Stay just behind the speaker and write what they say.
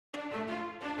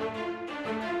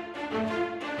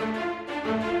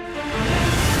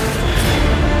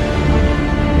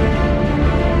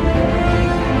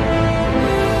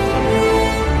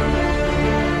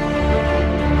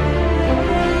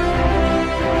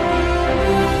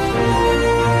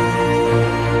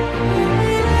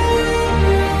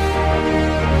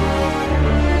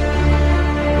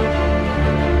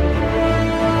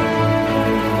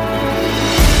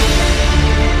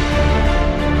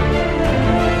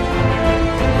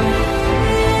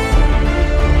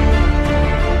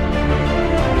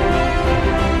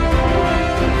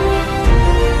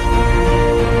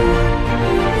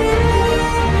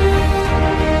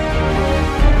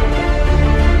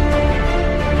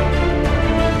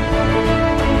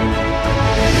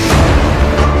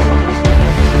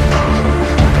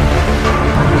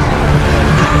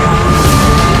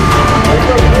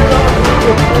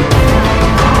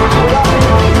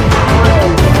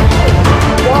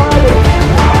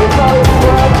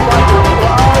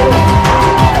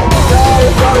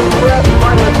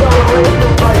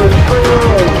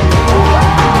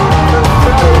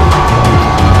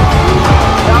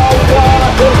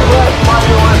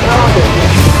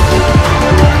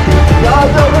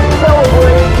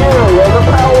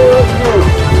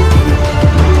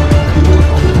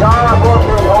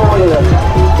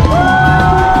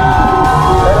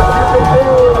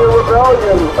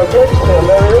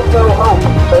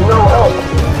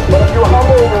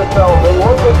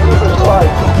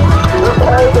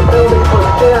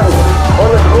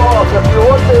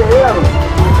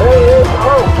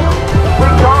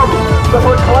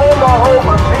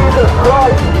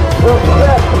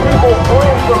people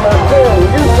free from their sin.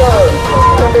 You, sir,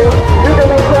 you can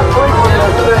be set free from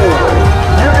your sin.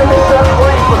 You can be set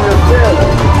free from your sin.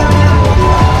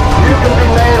 You can be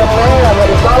made a man that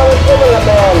is not only simply a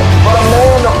man, but a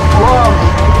man that loves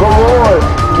the Lord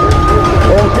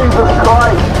and Jesus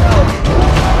Christ.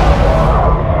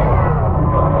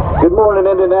 Good morning,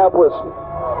 Indianapolis.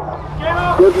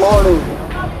 Good morning.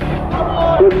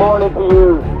 Good morning to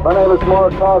you. My name is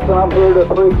Mark Cox, and I'm here to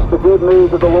preach the good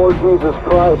news of the Lord Jesus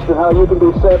Christ and how you can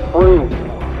be set free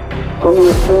from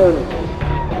your sins.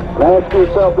 And ask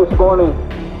yourself this morning,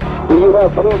 do you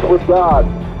have peace with God?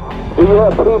 Do you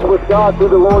have peace with God through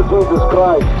the Lord Jesus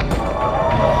Christ?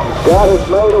 God has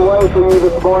made a way for you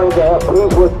this morning to have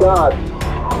peace with God.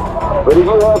 But if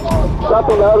you have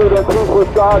something other than peace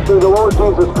with God through the Lord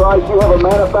Jesus Christ, you have a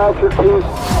manufactured peace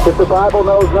that the Bible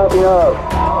knows nothing of.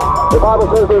 The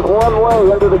Bible says there's one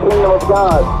way into the kingdom of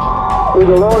God, through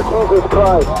the Lord Jesus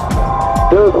Christ.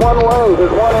 There is one way,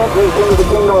 there's one entrance into the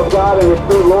kingdom of God, and it's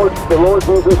through the Lord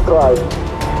Jesus Christ.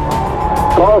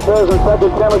 Paul says in 2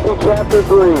 Timothy chapter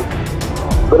 3,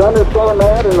 but understand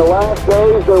that in the last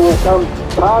days there will come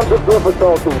times of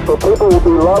difficulty, for people will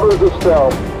be lovers of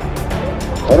self.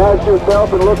 And ask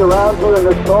yourself and look around you in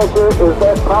this culture, is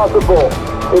that possible?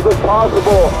 Is it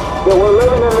possible that we're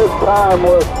living in this time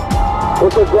where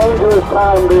it's a dangerous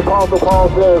time, the Apostle Paul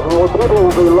says, where people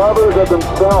will be lovers of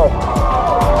themselves?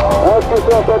 Ask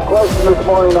yourself that question this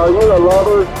morning. Are you a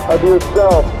lover of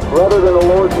yourself rather than the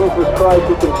Lord Jesus Christ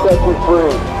who can set you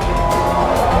free?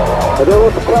 And there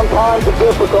will come times of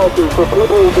difficulty for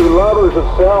people who will be lovers of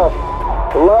self,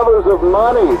 lovers of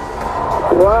money,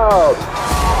 proud,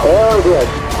 arrogant,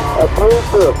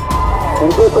 abusive, and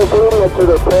disobedient to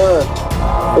their parents.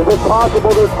 Is it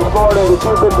possible this morning that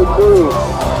you've been deceived?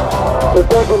 They're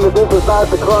thinking that this is not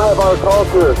the cry of our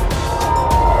culture.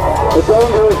 The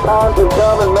dangerous times have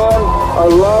come, and men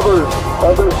are lovers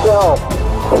of themselves,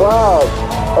 proud,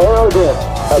 arrogant,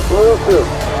 abusive,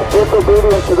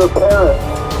 disobedient to their parents.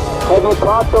 Have you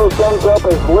caught those things up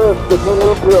as lists that you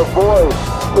need to avoid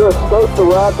to escape the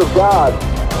wrath of God?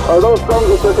 Are those things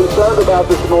that you're concerned about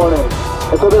this morning?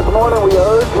 And so this morning we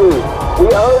urge you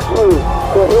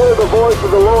to hear the voice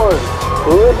of the Lord.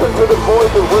 Listen to the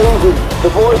voice of reason, the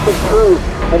voice of truth,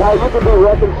 and how you can be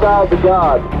reconciled to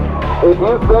God. If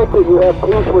you think that you have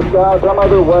peace with God some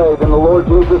other way than the Lord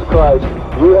Jesus Christ,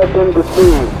 you have been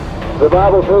deceived. The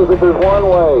Bible says that there's one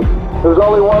way. There's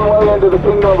only one way into the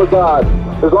kingdom of God.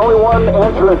 There's only one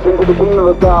entrance into the kingdom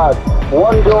of God.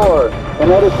 One door, and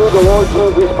that is through the Lord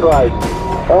Jesus Christ.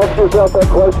 Ask yourself that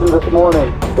question this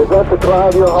morning. Is that the cry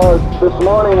of your heart this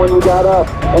morning when you got up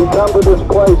and come to this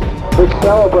place that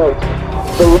celebrates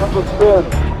the love of sin,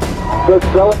 that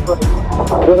celebrates,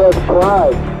 that has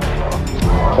pride?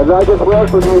 And I just read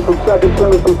from you from 2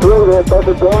 Timothy 3 that that's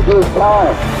a dangerous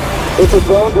time. It's a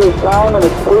dangerous time, and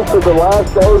it's proof of the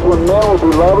last days when men will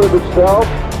be lovers of self.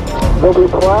 They'll be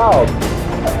proud.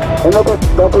 And they'll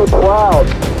be proud.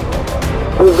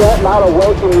 Does that not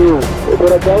awaken you? Is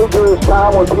it a dangerous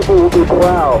time when people will be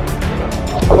proud?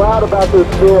 Proud about their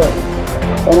sin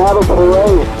and have a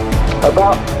parade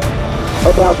about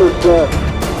their sin.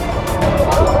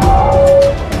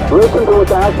 Listen to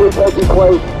what's actually taking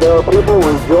place. There are people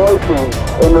rejoicing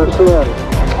in their sin.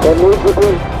 That needs to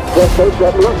be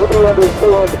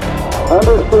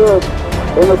understood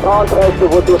in the context of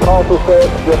what the Apostle says.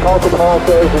 The Apostle Paul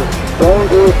says is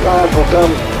dangerous times will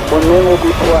come when men will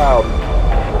be proud.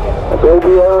 They'll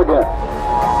be arrogant,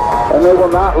 and they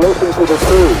will not listen to the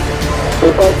truth.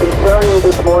 If I concern you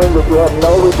this morning that you have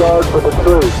no regard for the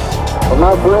truth. Well,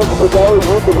 my friends, today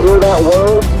you can hear that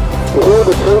word, to hear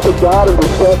the truth of God and be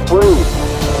set free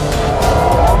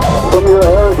from your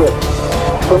arrogance,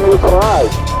 from your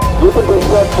pride. You can be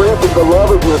set free from the love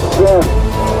of your sin.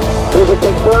 Does it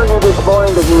concern you this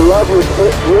morning that you love your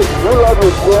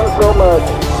sin so much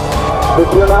that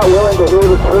you're not willing to hear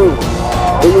the truth?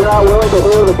 That you're not willing to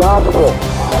hear the gospel?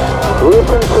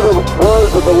 Listen to the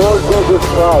words of the Lord Jesus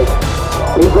Christ.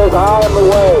 He says, I am the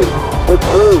way, the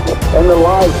truth, and the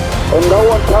life, and no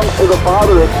one comes to the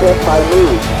Father except by me.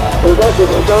 Does that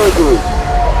disturb you?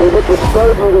 Does it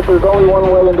disturb you that there's only one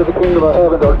way into the kingdom of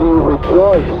heaven, or do you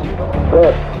rejoice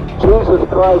that Jesus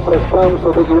Christ has come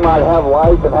so that you might have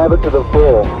life and have it to the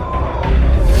full?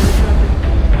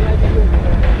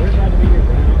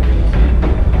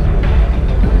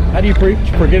 How do you preach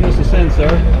forgiveness of sin, sir?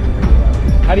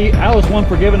 How is one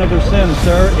forgiven of their sins,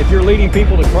 sir? If you're leading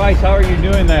people to Christ, how are you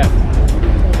doing that?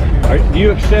 Do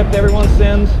you accept everyone's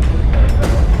sins?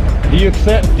 Do you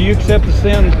accept the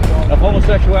sin of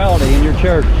homosexuality in your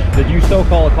church that you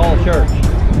so-call church?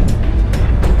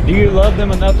 Do you love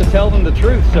them enough to tell them the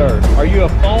truth, sir? Are you a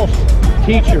false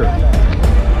teacher?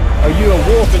 Are you a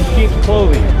wolf in sheep's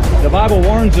clothing? The Bible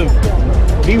warns of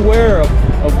beware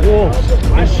of wolves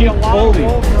in sheep's clothing.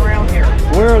 Wolves around here.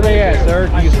 Where are they at, sir?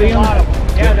 Do you see them?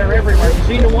 Yeah, they're everywhere. You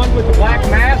see the ones with the black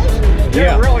masks?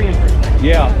 They're really interesting.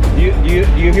 Yeah. Do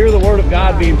you hear the word of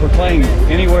God being proclaimed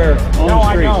anywhere on the street? No,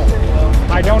 I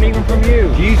don't. I don't even from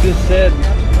you. Jesus said,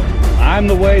 I'm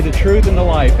the way, the truth, and the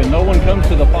life, and no one comes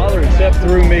to the Father except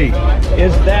through me.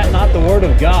 Is that not the word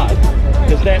of God?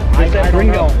 Does that bring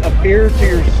a fear to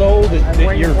your soul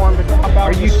that you're...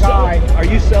 Are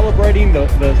you celebrating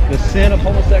the sin of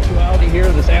homosexuality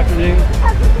here this afternoon?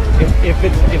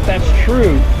 If that's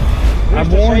true, I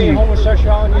warn you.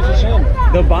 Homosexuality is a sin.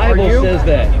 The Bible says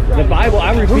that. The Bible,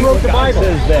 I repeat what God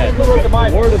says that. Who wrote the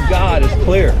Bible? The Word of God is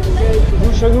clear.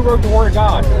 Who wrote the Word of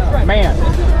God? Man.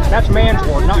 That's man's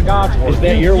word, not God's word. Is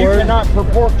that your word? You cannot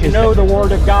purport to know the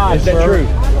Word of God, Is that true?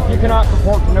 You cannot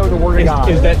purport to know the Word of God.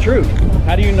 Is that true?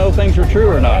 How do you know things are true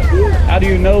or not? How do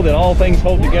you know that all things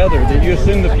hold together, that you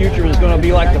assume the future is going to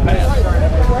be like the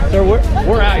past? Sir,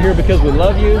 we're out here because we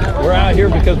love you. We're out here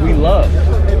because we love.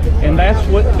 And that's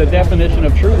what the definition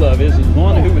of true love is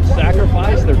one who would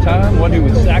sacrifice their time, one who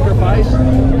would sacrifice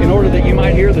in order that you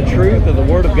might hear the truth of the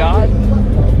Word of God.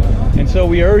 And so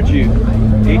we urge you,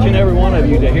 each and every one of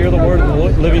you, to hear the word of the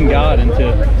living God and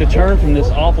to turn from this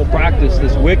awful practice,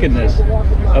 this wickedness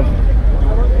of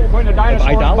when the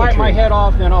dinosaurs bite my head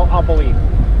off, then I'll believe.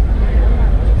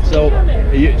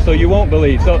 So you won't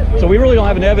believe. So we really don't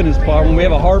have an evidence problem. We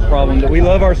have a heart problem, that we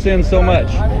love our sin so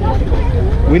much.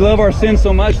 We love our sin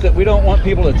so much that we don't want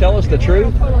people to tell us the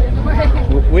truth.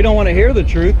 We don't want to hear the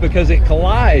truth because it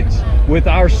collides with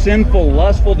our sinful,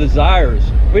 lustful desires.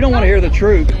 We don't want to hear the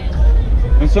truth.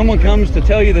 When someone comes to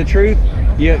tell you the truth,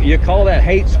 you call that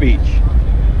hate speech.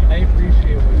 I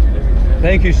appreciate it.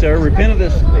 Thank you, sir. Repent of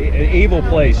this evil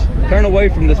place. Turn away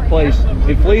from this place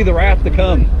and flee the wrath to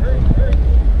come.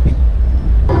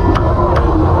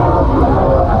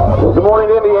 Good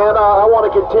morning, Indiana. I want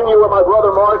to continue where my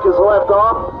brother Mark has left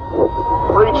off,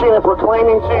 preaching and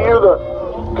proclaiming to you the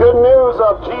good news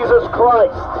of Jesus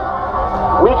Christ.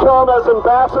 We come as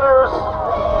ambassadors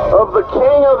of the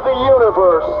King of the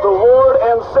universe, the Lord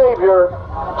and Savior,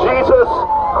 Jesus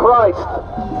Christ.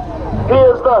 He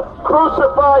is the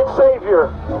crucified Savior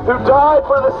who died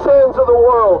for the sins of the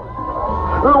world,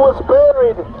 who was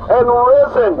buried and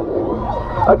risen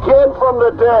again from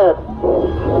the dead.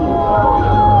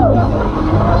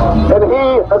 And he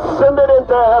ascended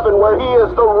into heaven, where he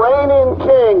is the reigning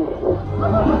king.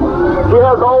 He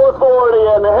has all authority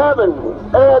in heaven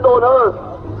and on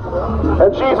earth.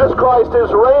 And Jesus Christ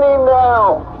is reigning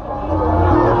now.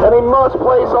 And he must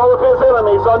place all of his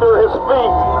enemies under his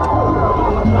feet.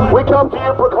 We come to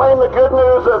you proclaim the good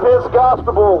news of his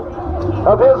gospel,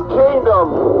 of his kingdom,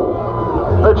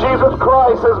 that Jesus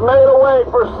Christ has made a way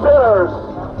for sinners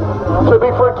to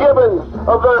be forgiven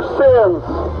of their sins,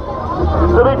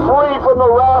 to be free from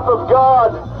the wrath of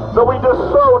God that we just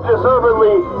so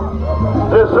deservedly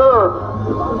deserve.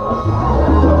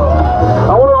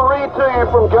 I want to read to you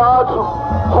from God's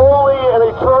holy and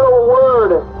eternal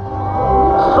word,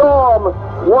 Psalm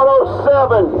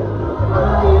 107.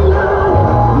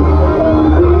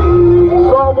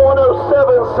 Psalm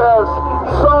 107 says,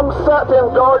 "Some sat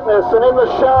in darkness and in the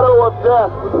shadow of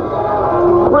death,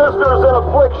 prisoners in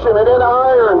affliction and in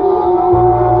irons,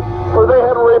 for they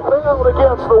had rebelled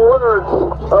against the words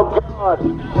of God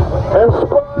and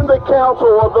spurned the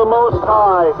counsel of the Most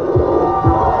High."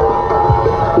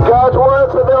 God's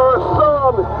word said there are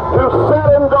some who sat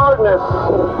in darkness,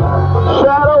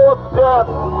 shadow of death,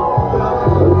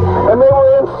 and they were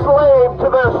enslaved to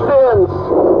their sins.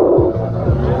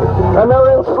 And their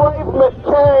enslavement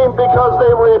came because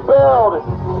they rebelled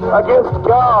against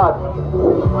God.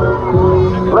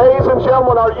 Ladies and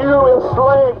gentlemen, are you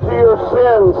enslaved to your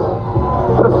sins,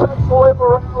 to sexual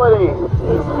immorality,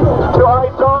 to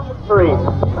idolatry,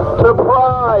 to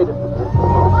pride?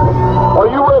 Are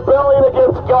you rebelling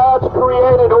against God's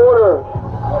created order?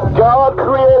 God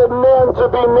created men to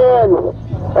be men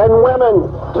and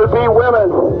women to be women.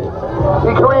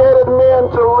 He created men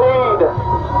to lead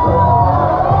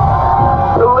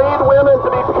women to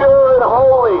be pure and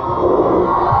holy.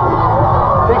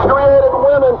 He created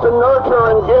women to nurture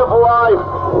and give life.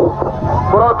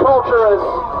 But our culture has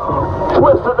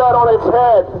twisted that on its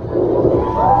head.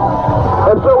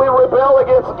 And so we rebel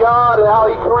against God and how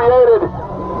he created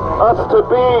us to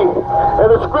be. And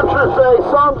the scriptures say,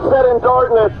 some sat in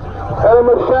darkness and in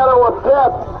the shadow of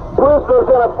death, prisoners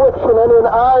in affliction and in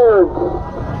irons.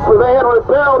 For they had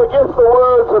rebelled against the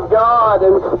words of God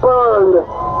and spurned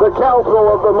the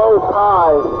counsel of the Most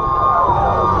High.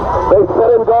 They sat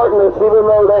in darkness even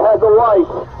though they had the light,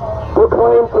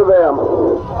 proclaim to them.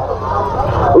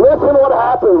 Listen what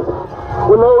happens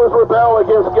when those rebel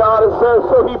against God. It says,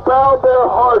 so he bowed their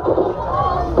hearts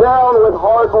down with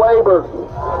hard labor.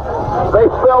 They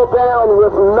fell down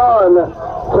with none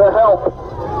to help.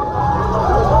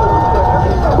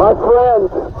 My friends,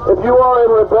 if you are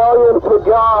in rebellion to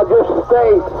God, your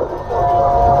state,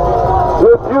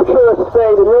 your future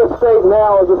estate, and your state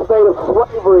now is a state of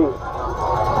slavery.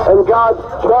 And God's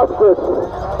justice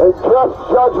and just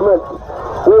judgment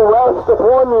will rest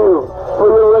upon you for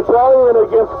your rebellion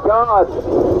against God.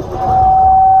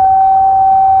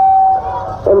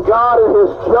 And God in His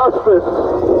justice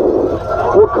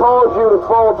will cause you to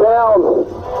fall down.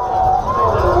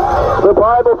 The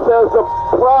Bible says that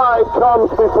pride comes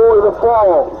before the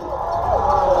fall.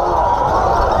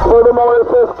 Furthermore, it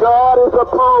says God is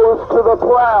opposed to the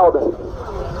proud.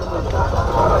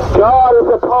 God is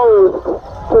opposed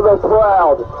to the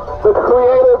proud. The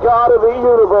Creator God of the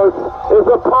universe is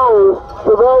opposed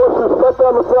to those who set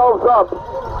themselves up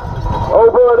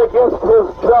over and against His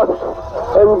just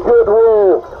and good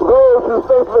rule. Those who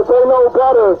think that they know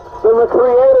better than the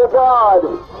Creator God.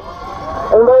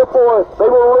 And therefore, they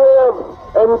will live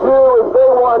and do as they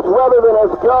want rather than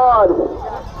as God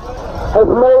has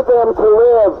made them to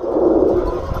live.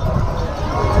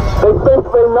 They think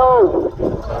they know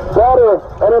better,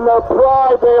 and in their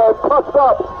pride they are puffed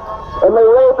up, and they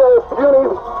raise their puny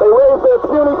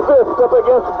fists up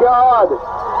against God.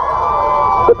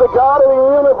 But the God of the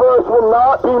universe will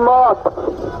not be mocked.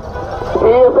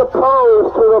 He is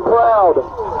opposed to the proud,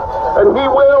 and He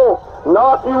will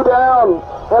knock you down.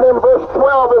 And in verse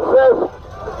 12 it says,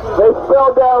 they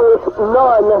fell down with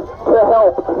none to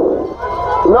help.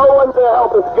 No one to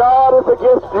help. If God is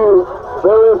against you,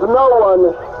 there is no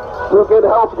one who can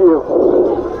help you.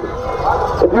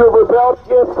 If you have rebelled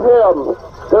against Him,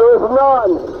 there is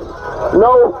none.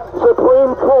 No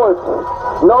Supreme Court,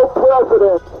 no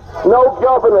president, no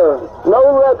governor, no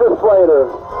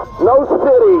legislator, no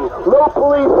city, no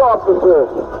police officer.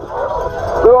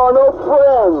 There are no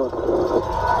friends,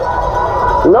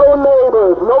 no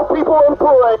neighbors, no people in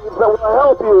parades that will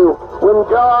help you when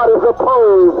God is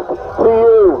opposed to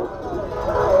you.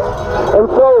 And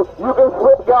so you can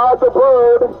flip God the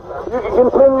bird, you can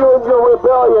continue in your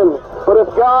rebellion, but if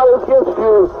God is against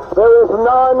you, there is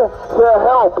none to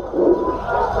help.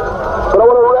 But I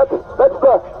want to that's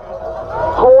the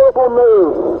horrible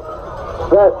news,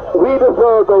 that we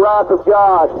deserve the wrath of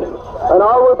God. And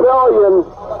our rebellion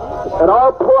and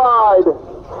our pride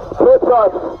puts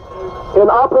us in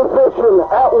opposition,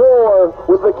 at war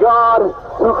with the God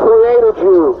who created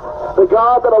you. The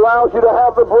God that allows you to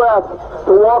have the breath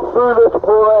to walk through this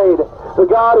parade. The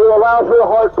God who allows your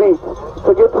heartbeat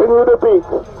to continue to beat.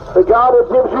 The God who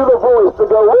gives you the voice to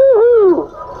go,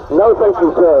 woo-hoo! No thank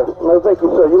you, sir. No thank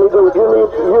you, sir. You need to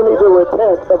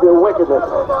repent of your wickedness.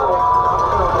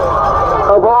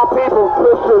 Of all people,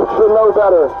 Christians should know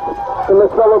better than to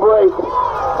celebrate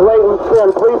blatant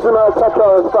sin. Please do not touch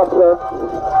our stuff, sir.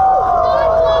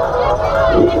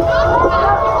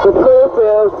 The truth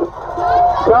is,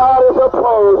 God is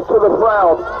opposed to the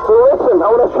proud. So listen, I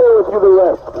want to share with you the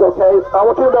list, okay? I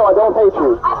want you to know I don't hate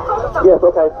you. Yes,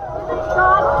 okay.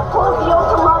 God told you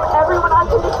to love everyone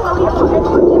unconditionally and forgive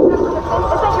them for the sins.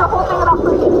 Isn't your whole thing about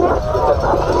forgiveness?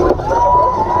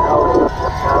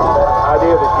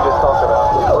 Idea that you just talked about.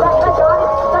 That God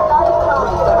is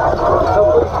No,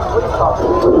 what are you talking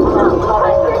about?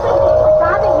 the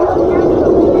God that you hear is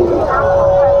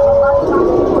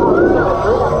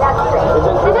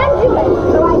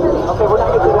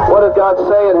What does God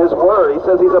say in His Word? He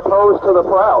says He's opposed to the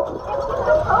proud.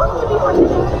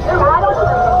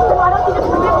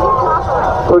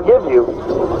 Forgive you?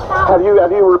 Have you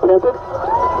repented?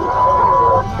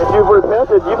 If you've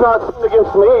repented, you've not sinned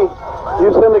against me.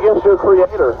 You've sinned against your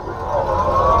Creator.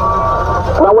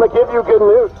 And I want to give you good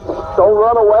news. Don't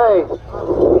run away.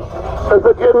 Because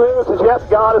the good news is, yes,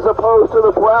 God is opposed to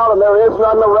the proud, and there is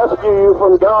none to rescue you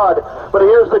from God. But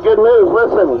here's the good news.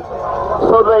 Listen.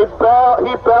 So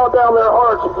He bowed down their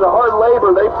hearts to hard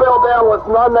labor. They fell down with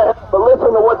none to help. But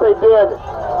listen to what they did.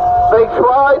 They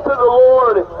cried to the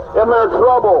Lord in their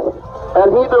trouble,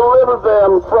 and He delivered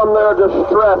them from their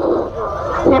distress.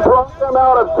 He brought them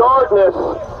out of darkness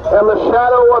and the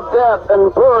shadow of death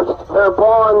and burst their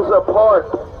bonds apart.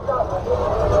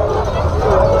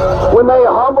 When they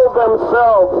humbled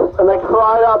themselves and they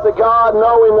cried out to God,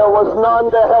 knowing there was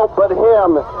none to help but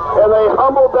Him, and they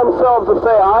humbled themselves to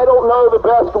say, I don't know the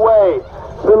best way,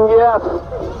 then yes,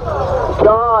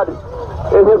 God,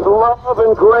 in His love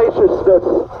and graciousness,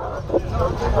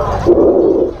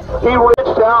 He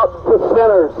reached out to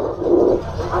sinners.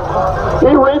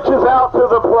 He reaches out to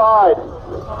the pride.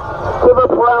 to the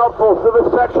proudful, to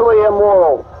the sexually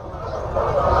immoral,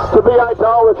 to the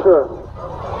idolater.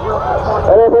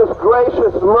 And in his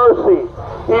gracious mercy,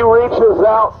 he reaches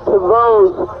out to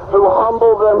those who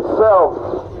humble themselves.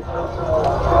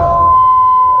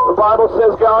 The Bible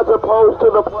says God's opposed to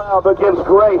the proud, but gives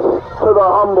grace to the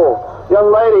humble. Young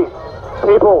lady,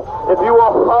 people, if you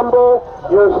will humble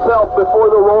yourself before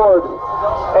the Lord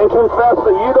and confess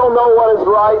that you don't know what is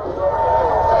right,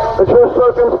 that your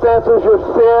circumstances, your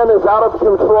sin is out of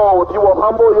control, if you will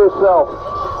humble yourself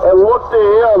and look to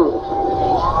Him,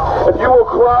 if you will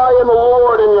cry in the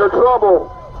Lord in your trouble,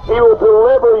 He will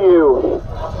deliver you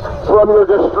from your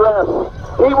distress.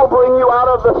 He will bring you out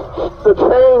of the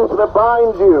chains that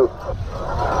bind you.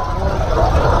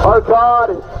 Our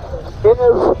God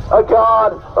is a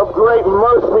God of great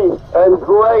mercy and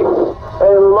grace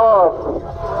and love.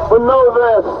 But know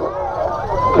this,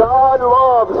 God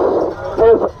loves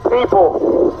His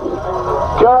people.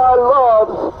 God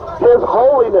loves His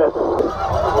holiness.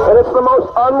 And it's the most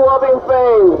unloving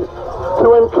thing to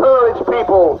encourage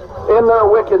people in their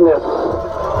wickedness.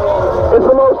 It's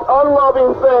the most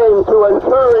unloving thing to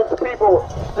encourage people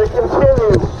to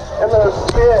continue in their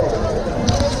sin.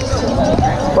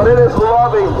 But it is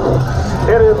loving.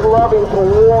 It is loving to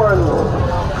warn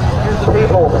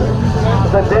people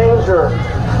the danger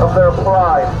of their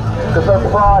pride, because their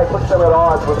pride puts them at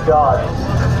odds with God.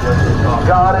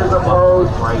 God is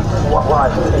opposed. What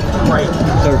life? Right.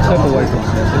 So step away from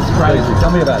this. It's crazy.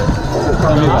 Tell me about it.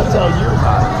 I'll tell you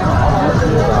about it.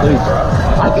 Please.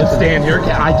 I can stand here.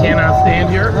 I cannot stand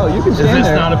here. No, you can stand there. Is this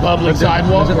there. not a public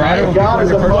sidewalk, right? God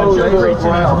is opposed to You're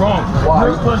preaching is wrong. Why?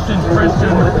 You're pushing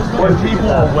Christians and people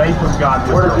away from God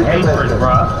with your hatred,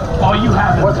 bruh. All you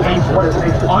have is hatred.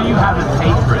 All you have is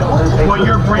hatred. What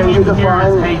you're bringing here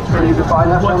is hatred. Can you define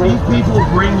that for What me? these people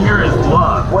bring here is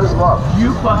love. What is love?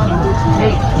 You fucking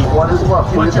hate people. What is love?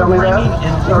 Can you What tell you're me that? bringing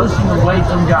and Sir? pushing away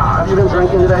from God. Have you been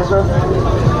drinking today, sir?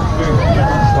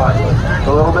 A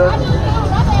little bit?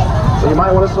 So you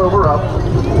might want to sober up.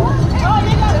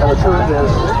 And the truth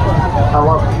is, I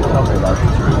love you.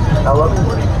 I love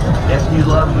you. If you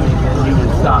love me, then you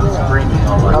would stop screaming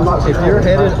all like I'm not If you're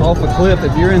headed off a cliff,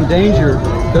 if you're in danger,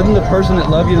 doesn't the person that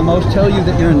loves you the most tell you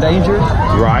that you're in danger?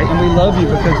 Right. And we love you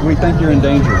because we think you're in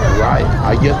danger. Right,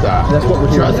 I get that. That's what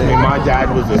we're here Trust to do. me, my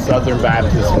dad was a Southern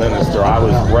Baptist minister. I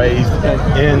was raised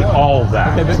in all of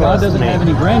that. Okay, but God Trust doesn't me. have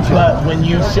any grandchildren. But when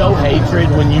you show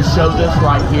hatred, when you show this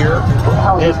right here,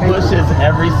 it pushes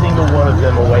every single one of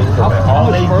them away from it. How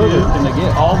much further can they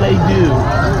get? All they do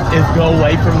is go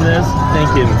away from this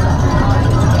thinking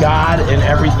God and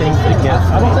everything's against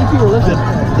I don't me. think you were listening.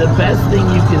 The best thing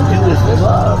you can do is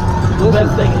love. The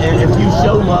best thing, and if you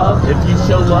show love,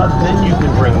 then you can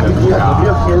bring them to Do you God.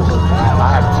 have kids? I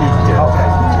have 2 kids. Okay.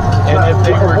 And if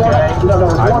they were gay,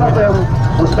 if one of them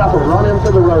would stop and run into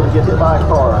the road to get hit by a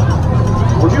car,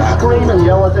 would you scream and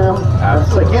yell at them and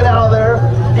say, get out of there?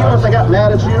 Even if they got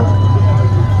mad at you,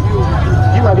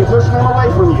 you might be pushing them away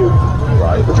from you.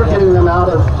 Right. But you're getting them out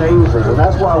of danger, and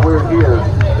that's why we're here.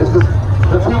 Is because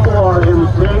the people are in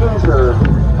danger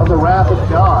of the wrath of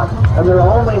God, and their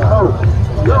only hope,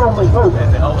 your only hope,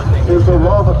 is the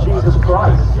love of Jesus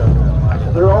Christ.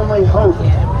 Their only hope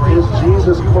is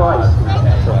Jesus Christ.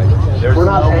 We're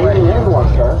not hating anyone,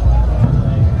 sir.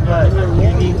 But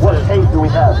you need What to, hate do we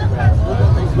have?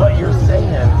 what you're saying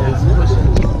is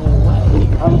pushing people away.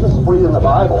 I'm just reading the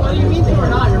Bible. You mean we're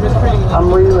not, you're mistreating them.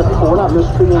 I'm reading the people. We're not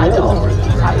mistreating I anyone.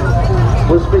 don't,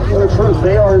 We're speaking the truth.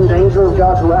 They are in danger of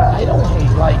God's wrath. I don't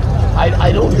hate, like,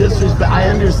 I don't disrespect. I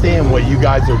understand what you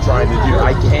guys are trying to do.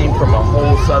 I came from a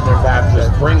whole Southern Baptist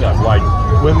bring up. Like,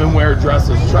 women wear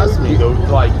dresses. Trust me, though.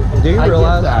 Like, Do you I get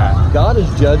realize that. God is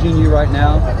judging you right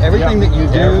now? Everything Yep. that you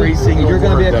do, Every single you're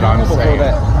going to be word that I'm accountable for saying.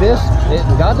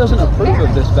 that. God doesn't approve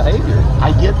of this behavior.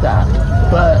 I get that.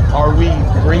 But are we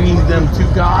bringing them to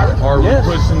God, or are Yes.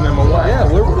 we pushing them away?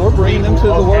 Yeah, we're bringing them to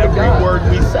the Word of God. Every word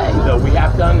we say, though, we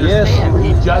have to Yes. understand.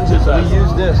 He judges us. We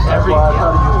use this. Every, That's why I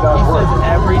try to use God's he word. says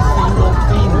every single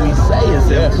thing we say is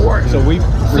Yes. important. So we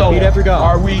repeat after God.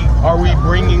 Are we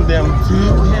bringing them to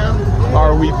Him?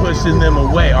 Are we pushing them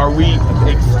away? Are we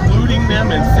excluding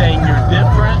them and saying you're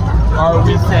different? Are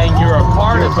we saying you're a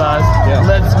part of us? Yeah.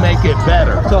 Let's make it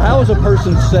better. So how is a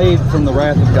person saved from the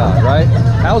wrath of God, right?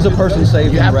 How is a person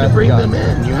saved You from have the to wrath bring of God? them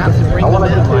in. You have to bring I them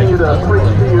want to in. continue to preach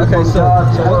to you Okay, from so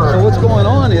God's word. what's going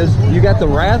on is you got the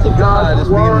wrath of God is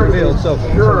being revealed. So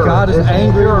God is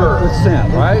angry with sin,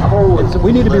 right?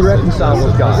 We need to be reconciled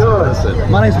with God.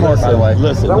 Listen, My name's Mark, by the way.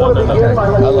 Listen, I no, want to no, begin by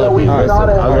no. letting I you know love we you. do Listen, not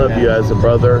I have- love you as a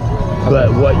brother.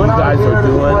 But what you guys are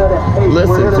doing,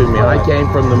 listen to me. I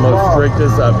came from the most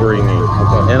strictest upbringing,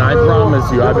 and I promise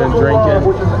you, I've been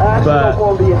drinking. But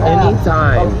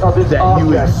anytime that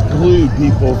you exclude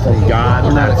people from God,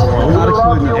 that's wrong. We're not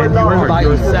excluding them. And We're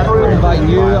inviting you. I'm inviting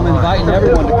you. I'm inviting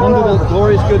everyone to come to the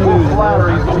glorious good news of the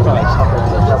Lord Jesus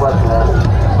Christ.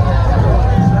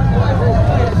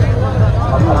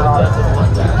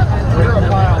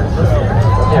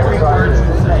 Every word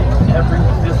you say,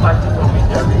 just like you told me,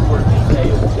 every word you say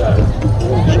is judged.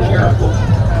 Be careful.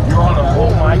 You're on a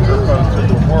whole microphone to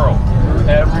the world.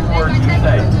 Every word you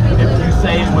say. If you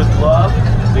say it with love,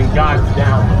 then God's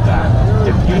down with that.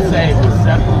 If you say it with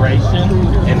separation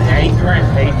and anger and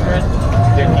hatred,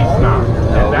 then He's not.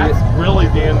 And that's really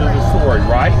the end of the story,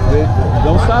 right?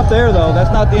 Don't stop there, though.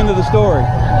 That's not the end of the story.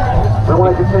 We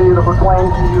want to continue to proclaim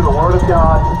to you the Word of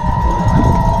God,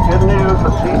 good news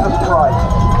of Jesus Christ,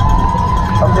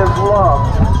 of His love.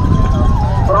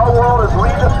 But our world is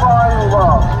redefining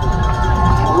love.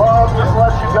 Love just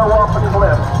lets you go off a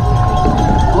cliff.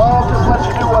 Love just lets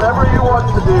you do whatever you want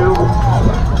to do.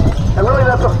 And really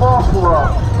that's a false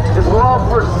love. It's love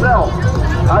for self.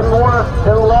 I'm more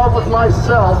in love with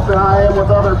myself than I am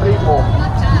with other people.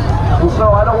 And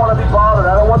so I don't want to be bothered.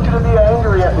 I don't want you to be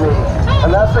angry at me.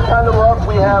 And that's the kind of love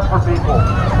we have for people.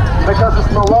 Because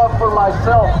it's the love for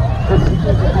myself.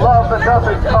 It's love that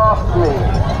doesn't cost me.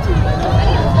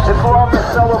 It's love that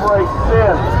celebrates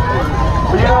sin.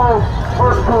 But you know,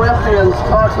 1 Corinthians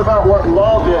talks about what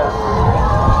love is.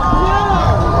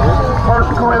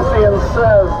 1 Corinthians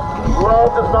says,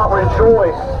 love does not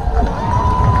rejoice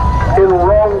in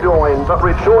wrongdoing, but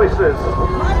rejoices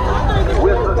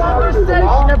with the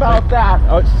Conversation about that.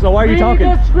 Oh, so why are you talking?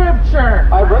 Read the scripture.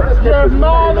 I've read the Your scripture.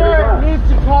 mother needs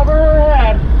to cover her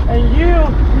head, and you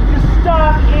need to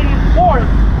stop eating pork.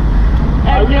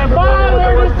 And your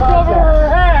mother needs to cover her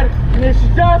head, and if she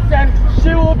doesn't,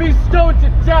 she will be stoned to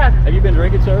death. Have you been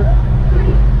drinking, sir?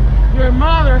 Your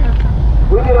mother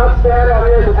has We cannot stand out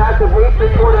here as an act of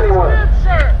hatred toward anyone.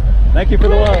 scripture. Thank you for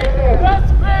the love. The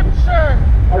scripture.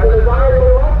 As a desire to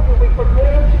love you, we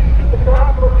proclaim the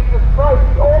gospel of Jesus Christ,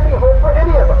 the only hope for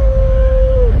any of us.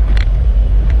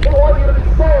 We want you to be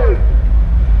saved.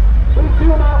 We do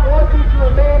not want you to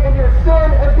remain in your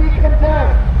sin and be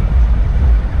condemned.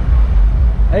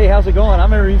 Hey, how's it going? I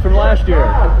remember you from last year.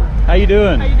 How you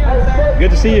doing?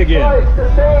 Good to see you again. Christ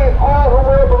to save all who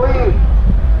will believe.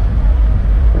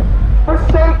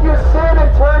 Forsake your sin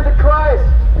and turn to Christ.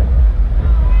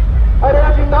 I'd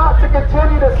urge you not to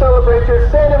continue to celebrate your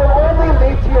sin. It will only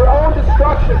lead to your own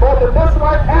destruction, both in this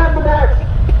life and the next.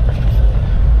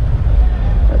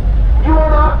 You will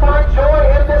not find joy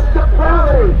in this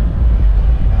depravity.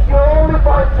 You will only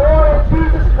find joy in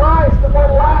Jesus Christ that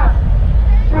will last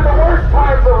through the worst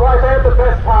times of life and the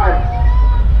best times.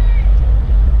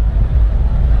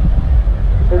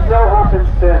 There's no hope in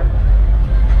sin.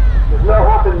 There's no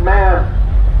hope in man.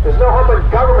 There's no hope in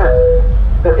government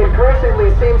that increasingly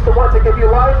seems to want to give you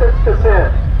license to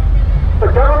sin. The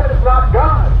government is not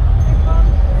God.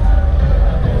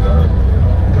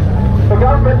 The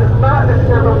government does not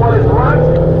determine what is right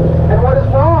and what is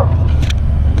wrong.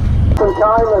 Some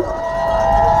kindness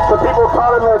to people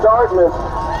caught in their darkness.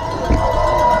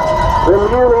 Then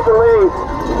you need to leave.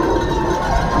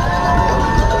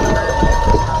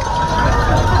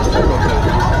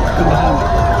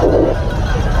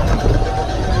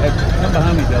 Hey, come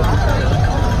behind me, Joseph.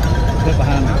 Sit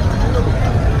behind me.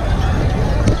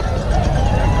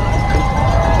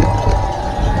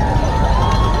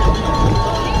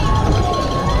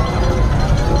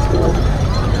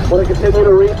 I want to continue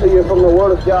to read to you from the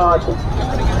Word of God.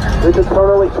 It's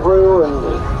eternally true and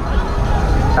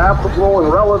applicable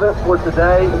and relevant for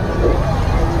today.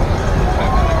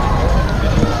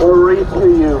 I want to read to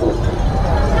you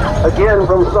again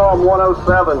from Psalm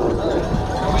 107.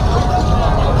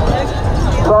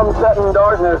 Some sat in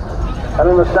darkness and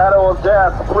in the shadow of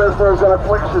death, prisoners in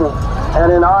affliction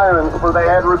and in irons, for they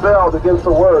had rebelled against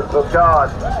the words of God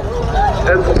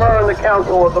and spurned the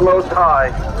counsel of the Most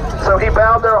High. So he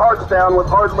bowed their hearts down with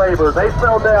hard labor. They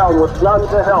fell down with none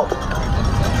to help.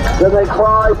 Then they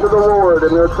cried to the Lord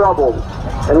in their trouble,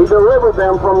 and he delivered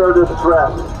them from their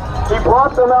distress. He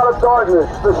brought them out of darkness,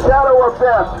 the shadow of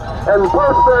death, and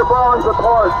burst their bonds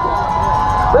apart.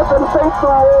 Let them thank the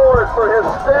Lord for his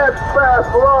steadfast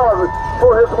love,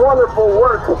 for his wonderful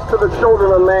works to the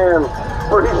children of man.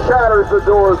 For he shatters the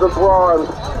doors of bronze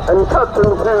and cuts in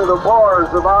two the bars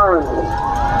of iron.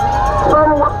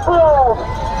 Some were fools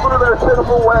through their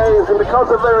sinful ways, and because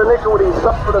of their iniquities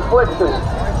suffered affliction.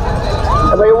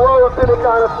 And they loathed any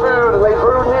kind of food, and they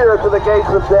drew near to the gates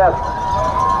of death.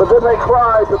 But then they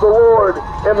cried to the Lord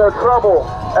in their trouble,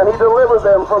 and he delivered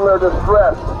them from their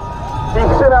distress. He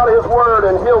sent out his word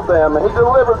and healed them, and he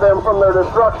delivered them from their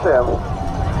destruction.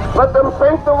 Let them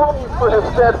thank the Lord for his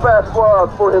steadfast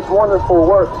love, for his wonderful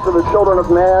works to the children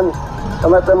of man, and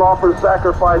let them offer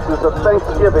sacrifices of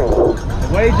thanksgiving,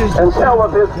 and tell of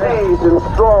his deeds in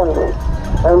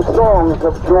songs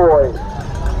of joy.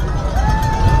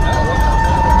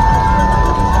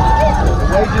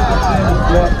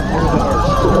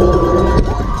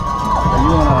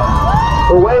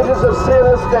 The wages of sin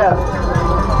is death.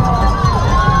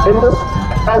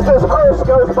 As this verse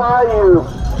goes by you,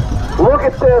 look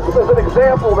at this as an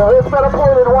example. Now, it's been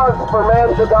appointed once for man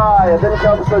to die, and then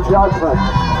comes the judgment.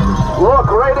 Look,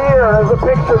 right here, there's a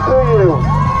picture to you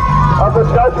of the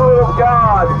judgment of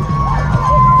God.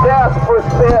 Death for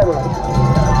sin.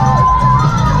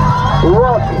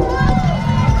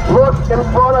 Look in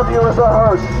front of you is a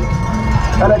hearse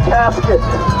and a casket.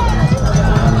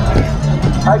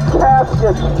 A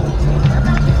casket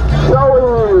showing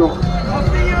you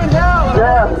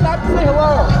death.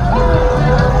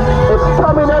 It's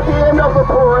coming at the end of the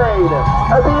parade.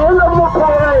 At the end of the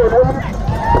parade, when you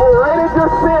paraded your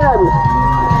sin,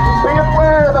 be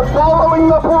aware that following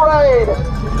the parade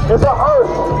is a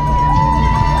hearse.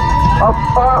 A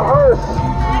hearse.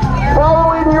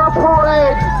 Following your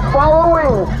parade,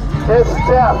 following is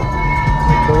death.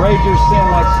 Parade your sin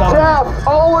like something. Death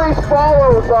always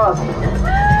follows us.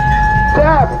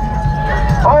 Death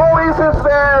always is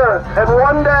there, and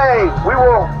one day we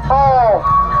will all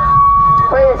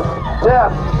face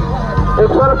death. It's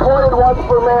been appointed once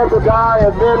for man to die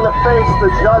and then to face the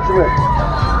judgment.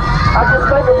 I can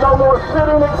think of no more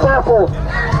fitting example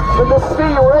than to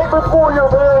see right before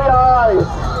your very eyes.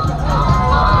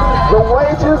 The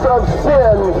wages of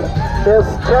sin is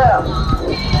death.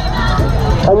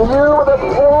 And you that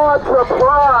flaunt your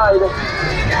pride,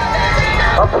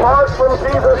 apart from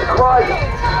Jesus Christ,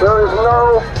 there is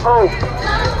no hope.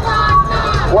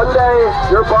 One day,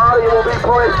 your body will be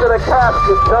placed in a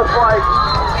casket, just like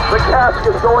the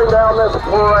casket going down this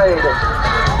parade.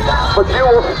 But you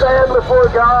will stand before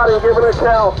God and give an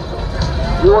account.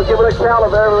 You will give an account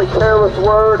of every careless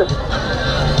word,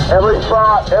 every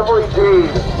thought, every deed.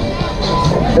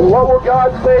 And what will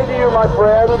God say to you, my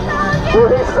friend? Will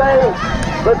he say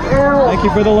that you Thank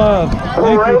you for the love.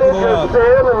 paraded your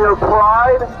sin and your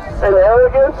pride and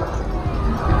arrogance?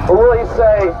 Or will he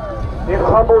say, you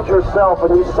humbled yourself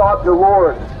and you sought your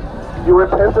Lord. You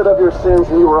repented of your sins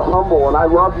and you were humble, and I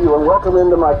love you and welcome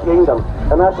into my kingdom.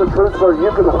 And that's the truth, sir.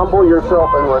 You can humble yourself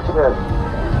and repent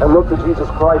and look to Jesus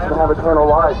Christ and have eternal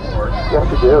life. Yes,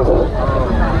 you do.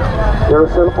 You're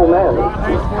a sinful man.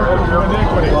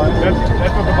 Iniquity.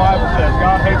 That's what the Bible says.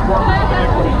 God hates workers of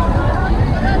iniquity.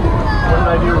 What did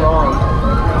I do wrong?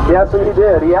 Yes, and he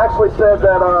did. He actually said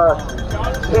that,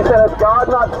 he said, has God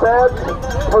not said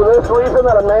for this reason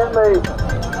that a man may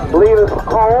leave his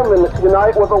home and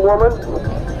unite with a woman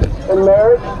in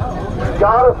marriage?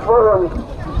 God affirmed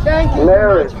Thank you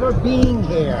marriage. so much for being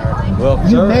here. Well,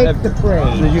 You sir, make the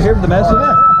praise. Did you hear the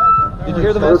message? Did you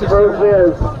hear the The message? truth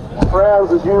sir? is,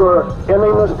 friends, as you are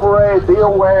ending this parade, be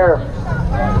aware,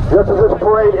 just as this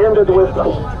parade ended with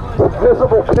a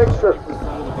visible picture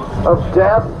of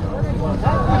death,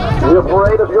 the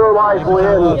parade of your life will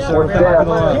end with death.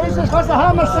 Jesus was a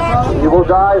homosexual. You will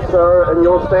die, sir, and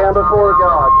you'll stand before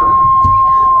God.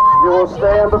 You will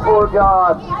stand before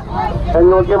God, and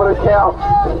you'll give an account.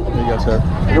 There you go,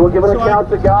 sir. You will give an account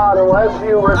to God unless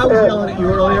you I was yelling repent. at you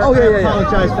earlier. Oh, yeah, yeah, I yeah.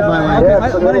 apologize for my language.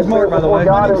 Yes, and my then name's Mark, by the before way.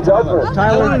 God My in name's Tyler. judgment.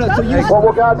 Tyler. No, so you, What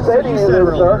will God say to you you said then,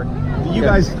 earlier. sir? You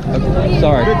guys,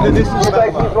 Sorry. this is You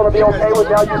think he's going to be okay with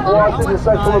how you've wanted your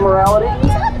sexual immorality?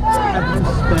 have been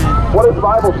spent What does the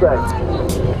Bible say?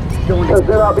 going It says,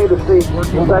 do not be deceived.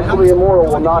 The sexually immoral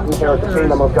will not inherit the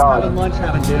kingdom of God. having lunch,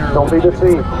 having dinner. Don't be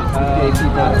deceived.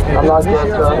 I'm not This dead,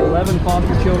 year, sir. 11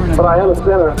 foster children. But I am a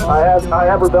sinner. I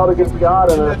have rebelled against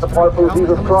God, and apart from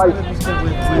Jesus Christ,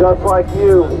 just like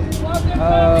you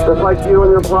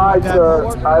and your pride, sir,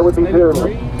 I would be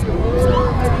doomed.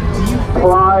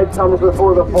 Pride comes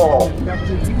before the fall.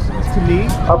 To me,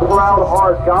 A proud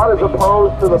heart. God is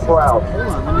opposed to the proud.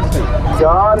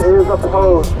 God is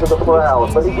opposed to the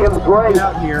proud, but he gives grace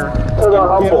out here, to the get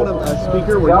on humble. a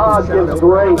speaker where God you can gives sound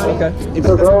over grace everybody.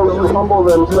 to those who humble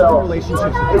themselves,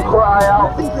 Relationships with who cry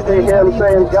out to him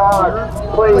saying, God,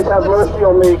 please have mercy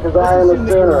on me because I am a Let's assume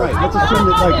that you're sinner. right. Let's assume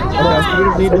that, like, you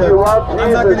don't need If you love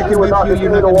I'm not going to Jesus, you would not convince you.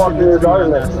 You're continue to not walk going in to your convince me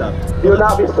on that darkness. stuff. You would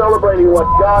not be celebrating what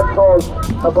God calls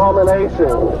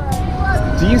abomination.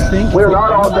 Do you think We're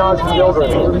not all God's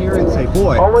children. over here and say,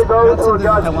 boy, Only those that's who are something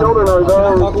I God's want children to are do.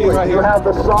 talk to you those right who here. have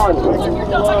the Son.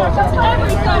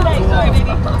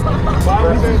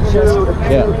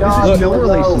 Yeah. This is no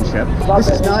relationship. This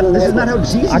is not how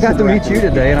Jesus I got to meet you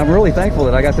today, and I'm really thankful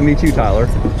that I got to meet you, Tyler.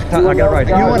 I got it right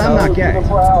here. You know what? I'm not gay.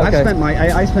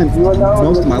 I spent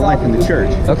most of my life in the church.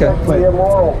 Okay. But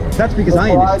that's because I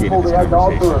initiated this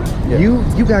conversation.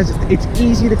 Yeah. You guys, it's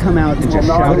easy to come out and just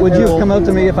shout. Would you have come up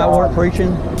to me if I weren't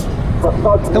preaching?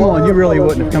 Come on, you really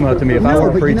wouldn't have come up to me if I No,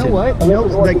 weren't but you preaching. know what? No,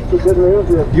 like,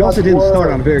 you also didn't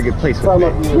start on a very good place with me,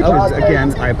 which is,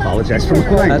 again, I apologize for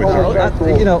my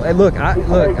language. You know, look,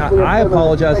 I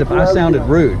apologize if I sounded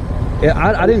rude.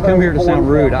 I didn't come here to sound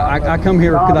rude. I come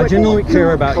here because I genuinely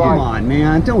care about you. Come on,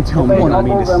 man! Don't tell me I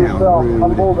mean to sound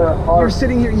rude. You're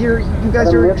sitting here. You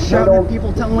guys are shouting at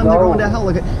people, telling them they're going to hell.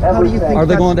 How do you think? Are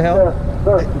they going to hell?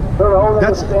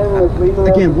 That's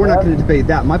again. We're not going to debate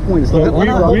that. My point is, We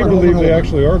believe they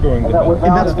actually are going to hell,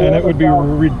 and it would be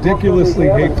ridiculously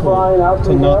hateful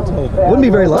to not tell them. Wouldn't be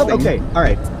very loving. okay. All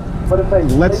right.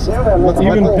 Let's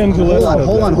Even Pendulum.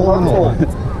 hold on.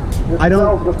 I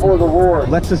don't.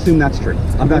 Let's assume that's true.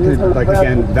 I'm not going to, like,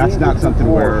 again, that's not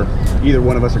something where either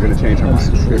one of us are going to change our minds.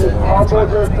 There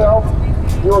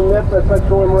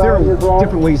are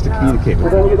different ways to communicate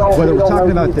with them, whether we're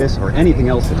talking about this or anything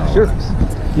else in our lives.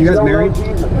 You guys married?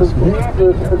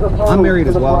 I'm married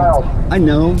as well. I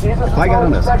know if I got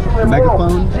on a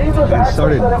megaphone and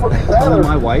started telling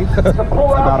my wife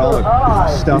about all the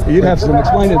stuff, You'd have some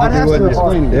explaining to I'd do, have some wouldn't you?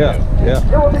 explaining to do. Yeah.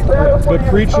 But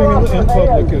preaching in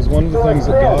public is one of the things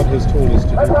that God has told us to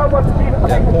do.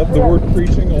 The word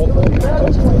preaching, all through the New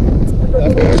Testament,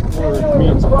 that word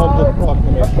means public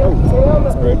proclamation.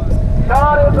 Right?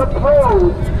 God is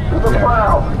opposed to the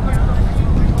proud.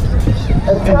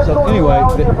 And so anyway,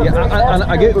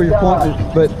 I get where your point is,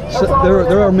 but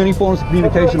there are many forms of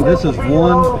communication. This is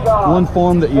one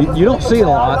form that you don't see a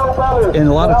lot in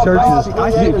a lot of churches.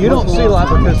 You don't see a lot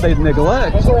because they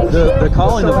neglect the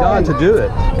calling of God to do it.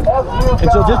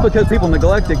 And so just because people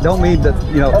neglect it don't mean that,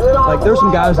 you know, like there's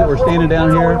some guys that were standing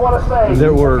down here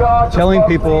that were telling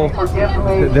people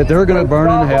that they're going to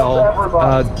burn in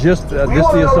hell, just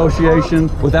the association,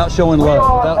 without showing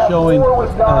love, without showing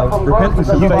repentance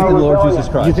and faith in the Lord Jesus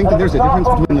Christ. You think that there's a difference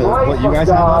between what you guys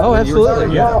have? Oh,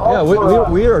 absolutely. Yeah.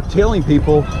 We are telling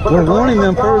people, we're warning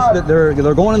them first that they're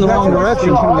going in the wrong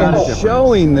direction and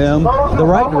showing them the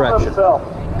right direction.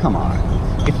 Come on.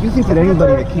 If you think that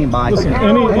anybody that came by, Listen,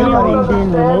 anyone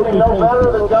being remotely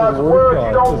close to the Word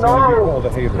of God is going to be called a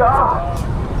hater.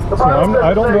 So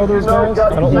I don't know those guys. I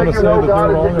don't want to say that they're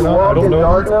wrong or not. I don't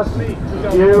know them.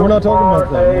 We're not talking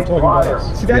about them. We're talking about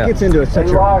us. see, that gets into such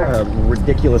a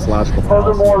ridiculous logical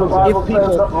fallacy. If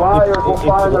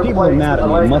the people are mad at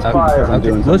me, it must be because I'm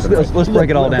doing something right. Let's break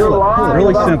it all down.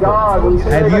 Really simple.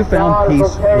 Have you found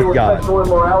peace with God?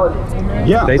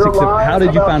 Yeah. Basics of how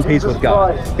did you find peace with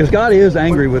God? Because God is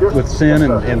angry with sin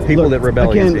and people that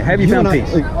rebel against Him. Have you found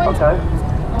peace?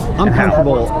 I'm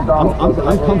comfortable.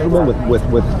 I'm comfortable with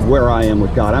where I am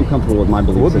with God. I'm comfortable with my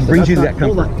belief system. What brings you to that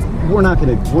comfort? We're not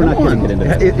going to get into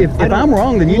that. If I'm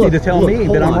wrong, then you need to tell me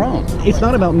that I'm wrong. It's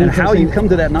not about me. And how you come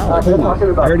to that knowledge. Hold on. I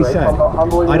already said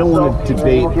I don't want to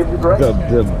debate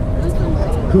the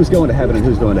who's going to heaven and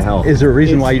who's going to hell. Is there a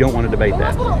reason why you don't want to debate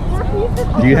that?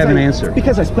 Do you have an answer?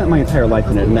 Because I spent my entire life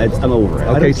in it, and I'm over it.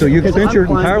 Okay, so you've spent your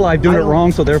entire life doing it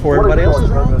wrong, so therefore everybody else is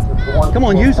wrong? Come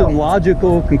on, use some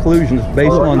logical conclusions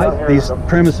based on these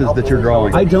premises that you're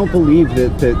drawing. I don't believe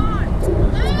that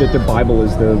the Bible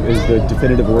is the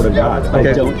definitive word of God.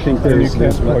 Okay. I don't think You there's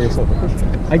can't call much. yourself a Christian.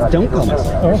 I don't call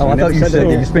myself. Oh, I thought you said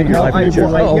that you spent your life in the church.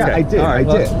 Oh, Yeah, okay. I did. All right.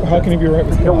 I did. How can you be right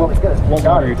with God? What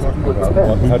God are you talking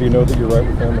about? How do you know that you're right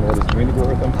with Him, and what does it mean to be right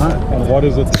with Him? And what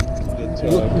is it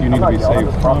that you need to be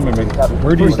saved from? I mean,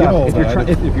 where do you get all that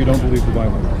if you don't believe the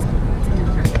Bible?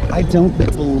 I don't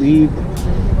believe.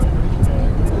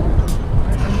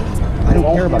 I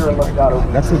don't care about people.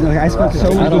 That's the thing. I spent so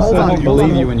many. I don't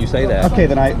believe you when you say that. Okay,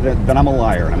 then I'm a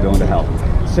liar and I'm going to hell.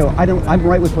 So I'm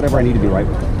right with whatever I need to be right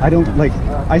with.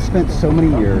 I spent so many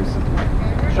years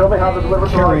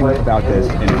caring about this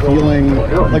and feeling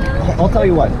like, I'll tell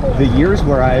you what, the years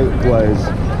where I was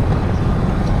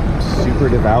super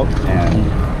devout and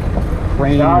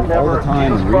praying all the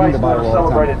time and reading the Bible all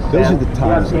the time, those are the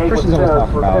times that Christians always talk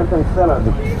about the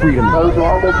freedom.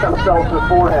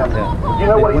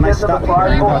 When I stopped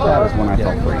caring about that is when I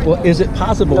felt free. Well, is it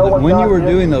possible that when you were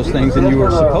doing those things and you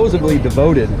were supposedly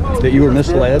devoted, that you were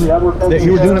misled, that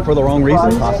you were doing it for the wrong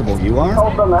reasons? Possible you are?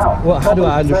 Well, how do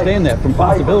I understand that? From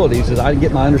possibilities is I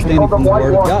get my understanding from the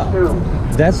Word of God.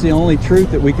 that's the only truth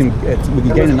that we can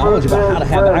gain a knowledge about how to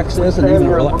have access and even a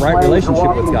right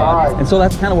relationship with God. And so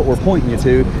that's kind of what we're pointing you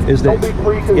to, is that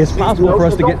it's possible for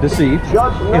us to get deceived.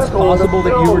 It's possible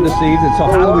that you were deceived, and so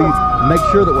how do we make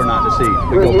sure that we're not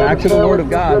deceived? We go back to the Word of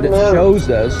God that shows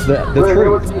us the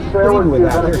truth. But even with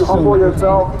that, there's so many,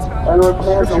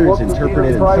 Scripture is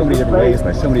interpreted in so many different ways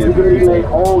by so many different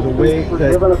people. The way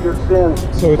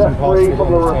that So it's impossible to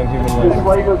understand human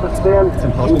language. it's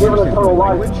impossible to understand human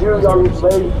language.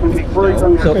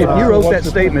 So if you wrote that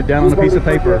statement down on a piece of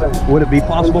paper, would it be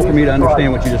possible for me to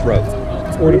understand what you just wrote?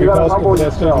 Or to be possible for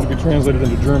that statement to be translated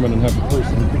into German and have the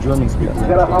person, the German speaker. You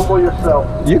gotta humble yourself.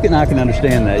 I can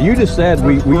understand that. You just said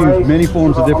we use many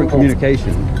forms of different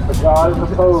communication. But God is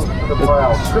opposed to the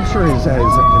proud. Scripture has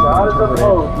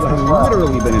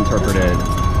literally been interpreted.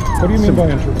 What do you mean by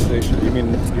interpretation? You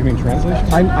mean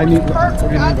translation? I mean, what do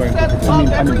you mean by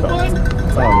interpretation? I mean both.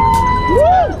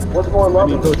 What's more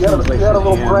loving? both You had a little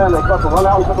translation friend that's about to run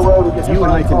out into the road and get You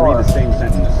and I can read the same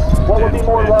sentence. What would be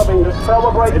more loving, to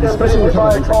celebrate them especially being hit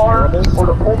by a when car, it comes to or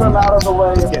to pull them out of the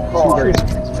way of the Get two car? very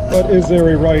different answers. But is there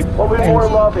a right What would be more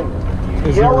answer? loving?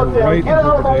 Is there Yell a at them, right get out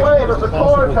of the way, interpretation? there's a It's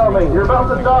car possible. coming, you're about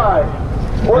to die.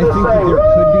 Or I to think say, that there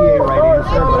could be a right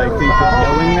answer, but I think that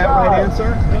knowing that right answer,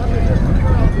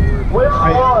 which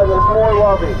one is more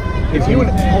loving? if you would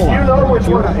hold on, You know which if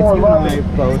you one and is more I loving.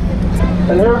 both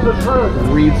And here's the truth.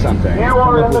 read something, You come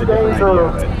are up in the with a different danger idea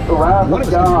of of it. the wrath One of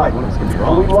of us could be right, God. one of us could be And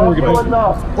we wrong. love you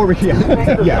enough Or we,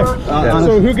 yeah.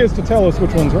 So who gets to tell us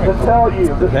which one's to right? tell you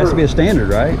the There has to be a truth. standard,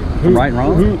 right? Who, Right and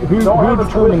wrong? Who Don't have a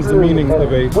determines the twisted meaning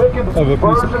of a wicked piece of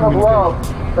version of love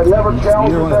communication? that never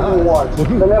challenges one of us.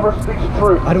 anyone, that never speaks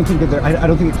truth. I don't think that I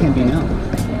don't think it can be known.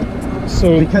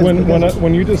 So Because-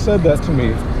 when you just said that to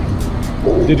me,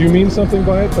 did you mean something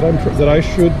by it that I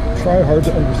should try hard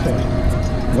to understand?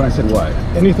 When I said what?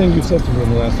 Anything you said to me in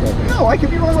the last 5 minutes? No, I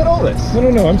could be wrong with all this.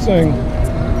 No. I'm saying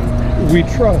we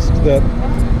trust that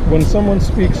when someone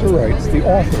speaks or writes, the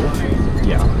author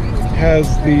Yeah. has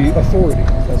the authority.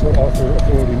 That's what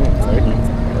authority means, right?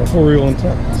 Authorial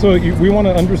intent. So we want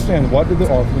to understand, what did the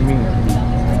author mean?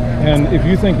 And if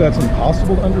you think that's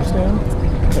impossible to understand,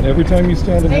 and every time you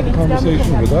stand and have a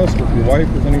conversation with us, with your wife,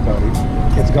 with anybody,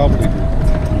 it's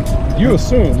gobbledygook. You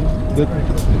assume that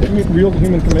real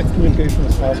human communication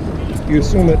is possible. You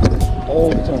assume it all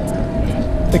the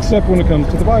time, except when it comes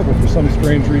to the Bible for some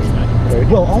strange reason. Right?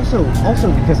 Well, also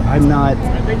because I'm not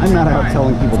out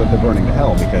telling people that they're burning to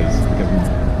hell because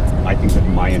I think that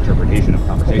my interpretation of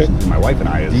conversations with my wife and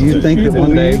I is. Do you think that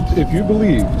one day? If you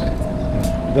believed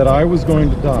that I was going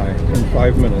to die in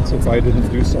 5 minutes if I didn't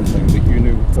do something that you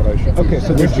knew what I should do, Okay,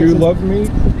 so would you love me,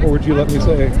 or would you let me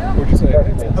say? Would you say?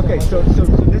 Hey, Okay, so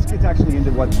this gets actually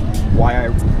into why I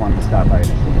wanted to stop by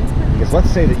initially. Because let's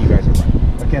say that you guys are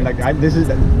right.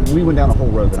 Again, we went down a whole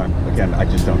road that I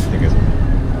just don't think is.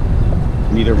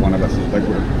 Neither one of us is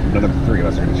none of the three of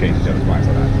us are going to change each other's minds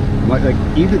on that.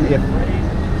 Like even if,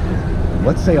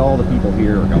 let's say all the people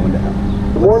here are going to hell.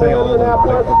 Let's say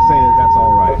that's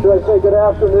all right. Should I say good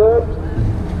afternoon?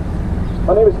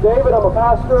 My name is David, I'm a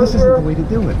pastor This here. isn't the way to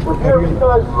do it. We're here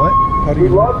because How do we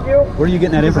you? love you. Where are you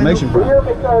getting that information We're from? here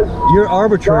because You're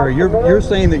arbitrary. You're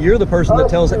saying that you're the person that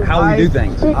tells it how we do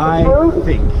things. I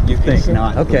think You think. it's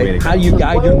not the way Okay. to How go. do you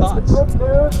guide your thoughts?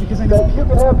 Because I know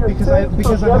because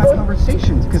I've had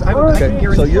conversations. Because I can Okay.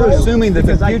 guarantee So you're you, assuming that the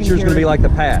because I can future is going to be guarantee- like the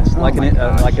past, Oh like my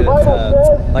gosh.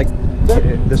 like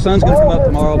the sun's going to come up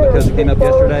tomorrow because it came up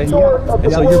yesterday.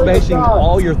 And so you're basing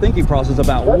all your thinking process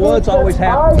about what's always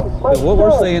happened. But what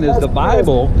we're saying is the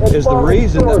Bible is the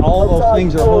reason that all those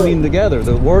things are holding together.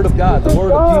 The Word of God, the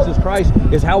Word of Jesus Christ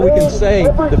is how we can say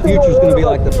the future is going to be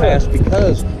like the past,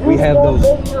 because we have those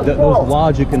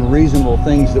logic and reasonable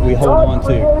things that we hold on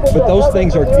to. But those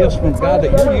things are gifts from God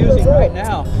that you're using right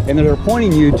now, and that are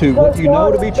pointing you to what you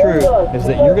know to be true is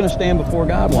that you're going to stand before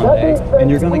God one day and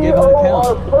you're going to give an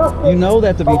account. You know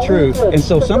that to be true, and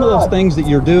so some of those things that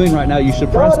you're doing right now you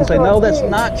suppress and say, no, that's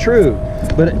not true.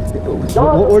 But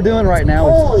what we're doing right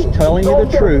now is telling you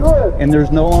the truth, and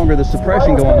there's no longer the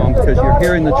suppression going on because you're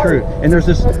hearing the truth. And there's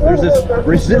this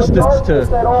resistance to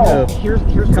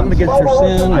coming against your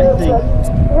sin. I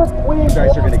think you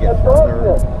guys are going to get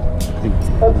further.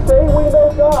 and say we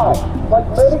know God, like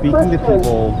many Speaking to Christians,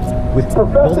 people with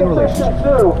building professing relationships.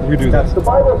 Christians do. We do that. The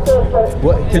Bible says that.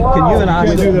 What, can you and I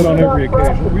We do that on every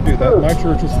occasion. We do that. My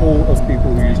church is full of people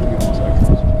who used to be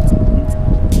homosexuals.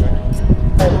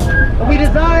 And we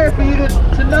desire for you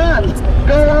to not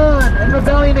go on in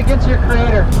rebellion against your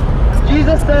Creator.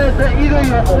 Jesus says that either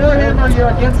you're for him or you're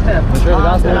against him. Share the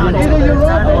gospel. Either you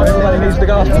love him, Everybody needs the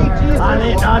gospel.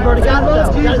 I've already got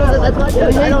love Jesus. That's not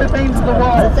good. Hate the things of the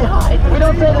world. We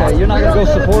don't say that. Okay, you're not going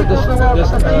to go support this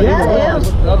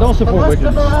no, don't support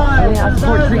wickedness. I mean, I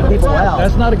support treating people well.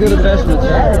 That's not a good investment,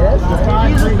 sir.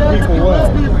 Define treating people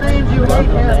well.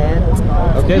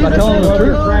 Okay, by telling them the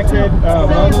truth. Attracted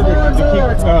mother to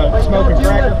keep smoking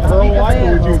crack her whole life,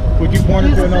 or would you point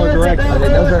her to another direction?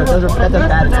 That's a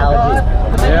bad analogy.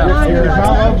 Yeah. If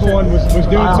my loved one was doing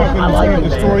something that's going to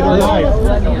destroy their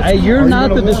life. Hey, you're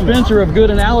not the dispenser of good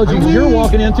analogies. You're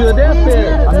walking into a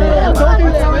deathbed. Don't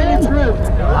do that, man.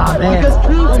 Because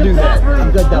truth Don't do that.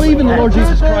 I'm good. Believe in the Lord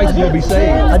Jesus Christ and you'll be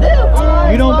saved. I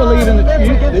do. You don't believe in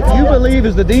you believe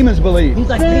as the demons believe. He's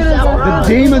like, peace out.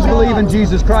 The demons believe in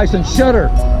Jesus Christ and shudder.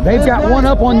 They've got one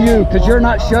up on you because you're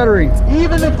not shuddering.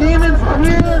 Even the demons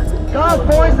hear God's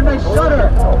voice and they shudder.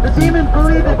 The demons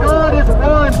believe that God is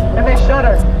one and they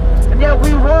shudder. And yet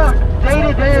we walk day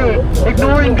to day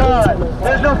ignoring God.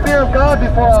 There's no fear of God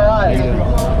before our eyes.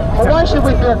 Well, why should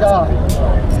we fear God?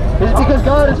 It's because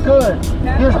God is good.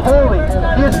 He is holy.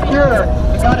 He is pure.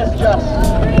 And God is just.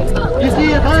 You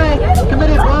see, if I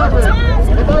committed robbery,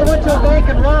 if I went to a bank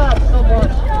and robbed someone,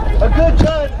 a good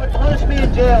judge would punish me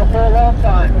in jail for a long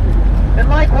time. And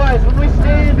likewise, when we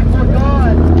stand before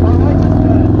God, our righteous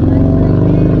judge,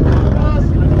 He must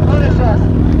punish us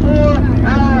for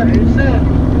our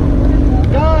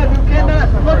sin. God, who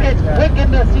cannot look at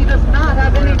wickedness, He does not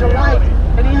have any delight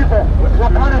in evil,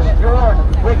 will punish your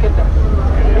wickedness.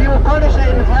 He will punish it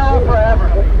in hell forever.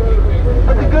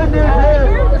 But the good news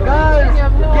is, God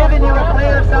has given you a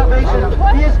plan of salvation.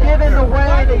 He has given the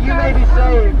way that you may be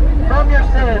saved from your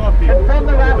sin and from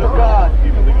the wrath of God.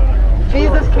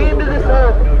 Jesus came to this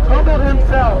earth, humbled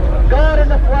himself, God in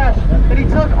the flesh, and he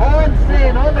took on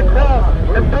sin on the cross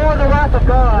and bore the wrath of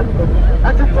God.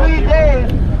 After 3 days,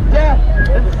 death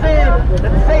and sin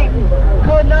and Satan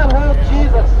could not hold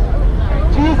Jesus.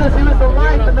 Jesus, who is the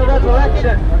life and the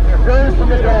resurrection, rose from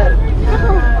the dead.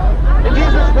 And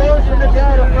Jesus rose from the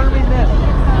dead affirming this,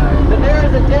 that there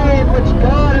is a day in which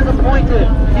God is appointed,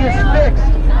 He is fixed,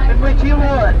 in which He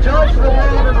will judge the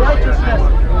world in righteousness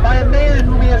by a man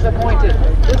whom He has appointed.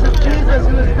 This is Jesus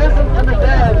who is risen from the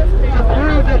dead to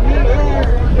prove that He is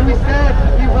who He said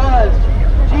He was.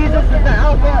 Jesus is the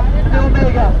Alpha and the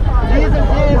Omega. Jesus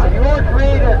is your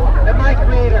Creator and my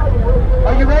Creator.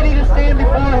 Are you ready to stand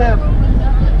before Him?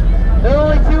 There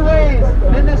are only two ways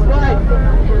in this life.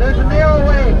 There's a narrow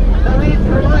way that leads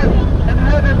to life and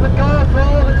heaven with God for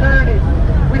all eternity.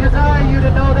 We desire you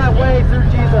to know that way through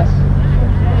Jesus.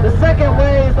 The second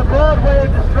way is the broad way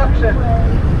of destruction.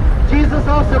 Jesus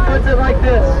also puts it like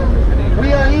this: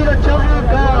 we are either children of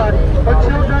God or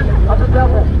children of the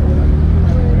devil.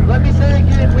 Let me say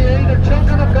again, we are either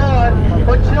children of God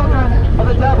or children of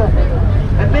the devil.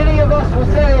 And many of us will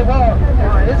say, well,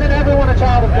 isn't everyone a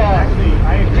child of God?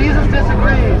 Jesus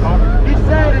disagrees. He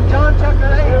said in John chapter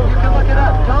 8, you can look it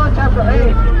up, John chapter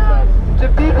 8, to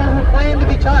people who claim to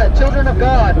be children of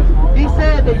God, he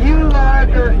said that you are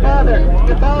your father.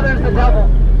 Your father is the devil.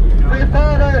 For your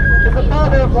father is the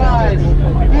father of lies.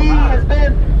 He has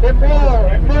been immoral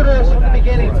and murderous from the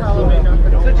beginning.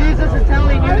 So Jesus is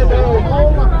telling you today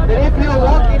that if you are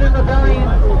walking in rebellion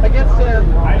against Him,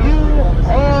 you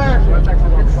are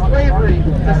in slavery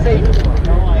to Satan.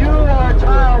 You are a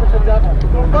child of the devil.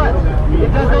 But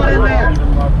it does not end there.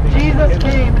 Jesus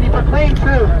came and He proclaimed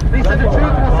truth. He said the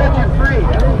truth will set you free.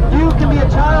 You can be a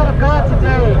child of God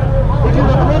today if you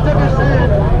repent of your sin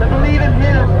and believe in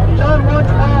Him. John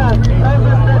 1:12 tells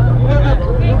us that whoever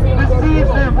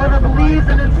receives Him, whoever believes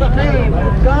in His name,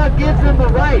 God gives them the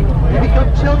right to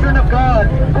become children of God,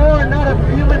 born not of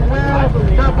human will,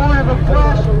 not born of the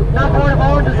flesh, not born of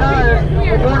our own desires,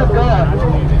 but born of God.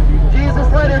 Jesus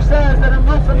later says that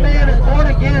unless a man is born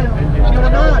again, he will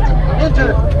not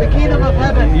enter the kingdom of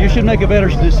heaven. You should make a better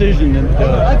decision than to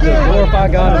glorify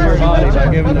God in your body by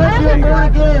giving them unless you are born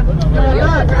again, you will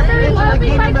not enter the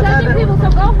kingdom of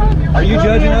heaven. Are you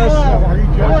judging us?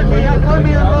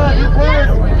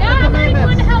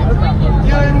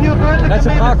 That's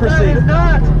hypocrisy. It's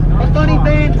not a funny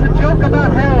thing to joke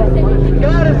about hell.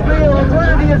 God is real,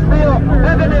 eternity is real,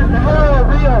 heaven and hell are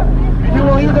real. You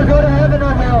will either go to heaven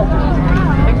or hell.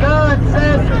 And God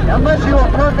says, unless you are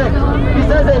perfect, He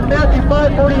says in Matthew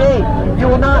 5:48, you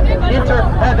will not enter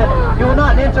heaven. You will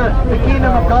not enter the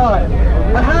kingdom of God.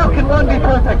 But how can one be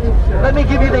perfect? Let me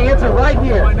give you the answer right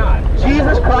here.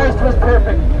 Jesus Christ was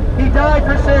perfect. He died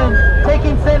for sin,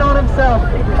 taking sin on Himself,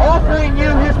 offering you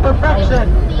His perfection.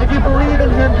 If you believe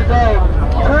in Him today,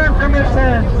 turn from your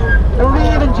sins,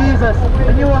 believe in Jesus,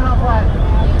 and you will have life.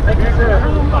 Thank you, sir.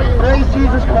 Praise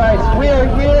Jesus Christ. We are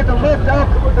here to lift up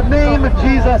the name of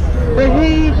Jesus. For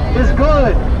He is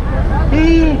good.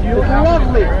 He is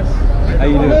lovely. How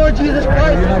you doing? Lord Jesus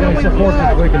Christ, You're not going to support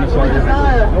this wickedness, are you?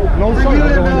 No, sir. Don't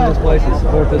go into this place and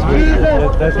support this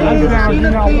wickedness. That's not good.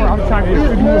 I'm trying to get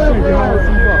you.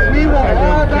 We will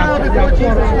all bow before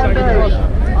Jesus one day.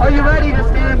 Are you ready to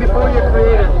stand before your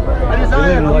Creator? I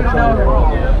desire for you to know.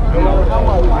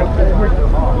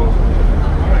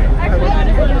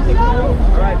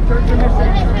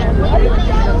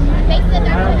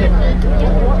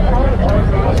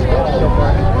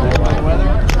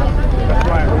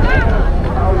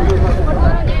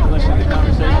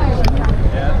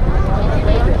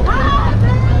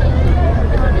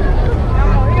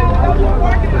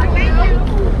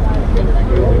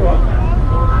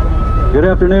 Good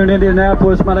afternoon,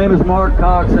 Indianapolis. My name is Mark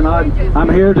Cox, and I'm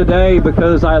here today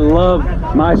because I love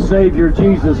my Savior,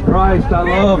 Jesus Christ. I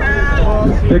love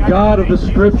the God of the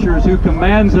Scriptures who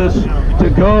commands us to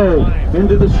go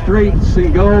into the streets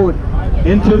and go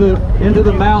into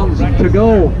the mountains, to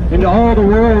go into all the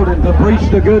world and to preach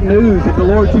the good news of the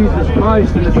Lord Jesus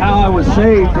Christ, and it's how I was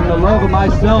saved from the love of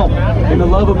myself and the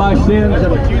love of my sins.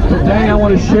 And today I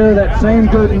want to share that same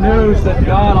good news that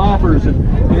God offers,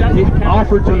 and He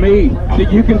offered to me,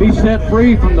 that you can be set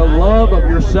free from the love of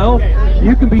yourself.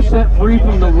 You can be set free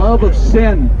from the love of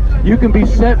sin. You can be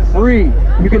set free.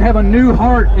 You can have a new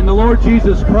heart in the Lord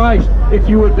Jesus Christ if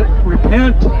you would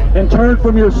repent and turn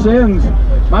from your sins.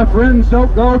 My friends,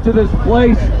 don't go to this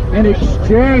place and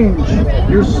exchange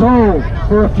your soul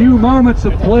for a few moments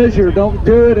of pleasure. Don't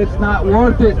do it. It's not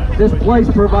worth it. This place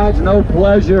provides no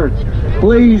pleasure.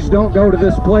 Please don't go to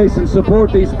this place and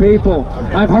support these people.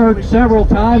 I've heard several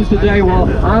times today, well,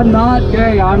 I'm not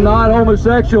gay, I'm not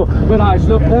homosexual, but I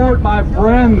support my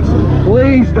friends.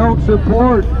 Please don't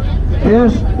support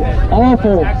this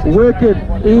awful, wicked,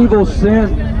 evil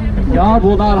sin. God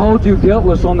will not hold you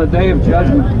guiltless on the day of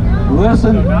judgment.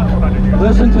 Listen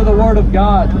to the word of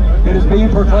God. It is being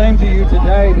proclaimed to you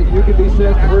today that you can be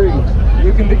set free.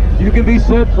 You can be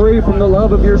set free from the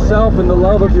love of yourself and the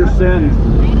love of your sins.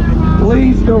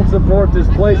 Please don't support this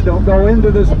place. Don't go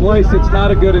into this place. It's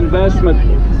not a good investment.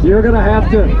 You're going to have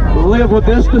to live with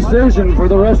this decision for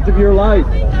the rest of your life,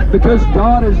 because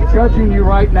God is judging you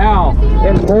right now.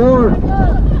 And more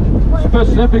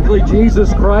specifically,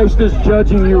 Jesus Christ is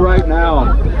judging you right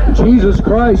now. Jesus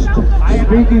Christ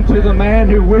speaking to the man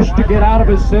who wished to get out of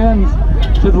his sins,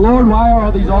 said, Lord, why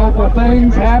are these awful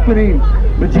things happening?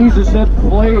 But Jesus said,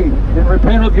 flee and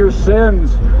repent of your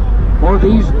sins, or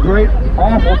these great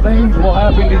awful things will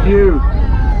happen to you.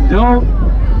 Don't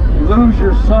lose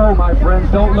your soul, my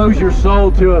friends. Don't lose your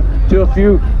soul to a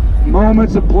few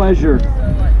moments of pleasure.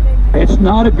 It's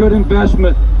not a good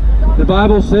investment. The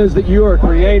Bible says that you are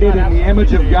created in the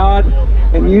image of God,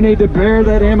 and you need to bear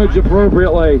that image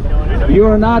appropriately. You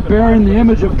are not bearing the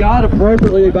image of God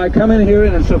appropriately by coming here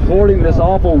and supporting this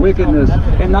awful wickedness.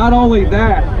 And not only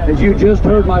that, as you just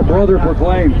heard my brother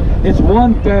proclaim, it's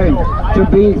one thing to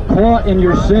be caught in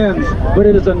your sins, but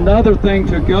it is another thing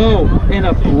to go and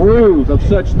approve of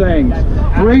such things.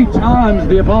 3 times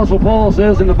the Apostle Paul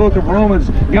says in the book of Romans,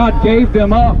 God gave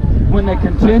them up. When they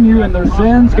continue in their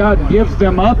sins, God gives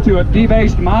them up to a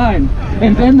debased mind,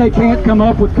 and then they can't come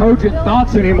up with cogent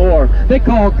thoughts anymore. They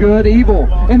call good evil,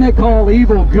 and they call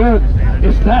evil good.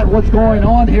 Is that what's going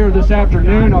on here this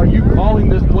afternoon? Are you calling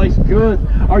this place good?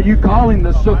 Are you calling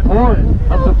the support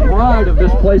of the pride of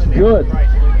this place good?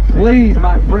 Please,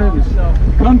 my friends,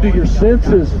 come to your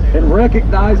senses and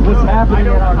recognize what's happening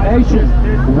in our nation.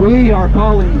 We are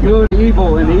calling good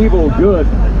evil and evil good.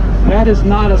 That is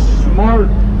not a smart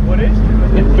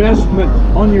investment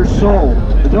on your soul.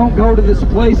 Don't go to this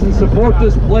place and support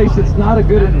this place. It's not a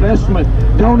good investment.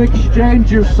 Don't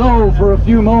exchange your soul for a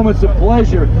few moments of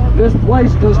pleasure. This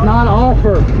place does not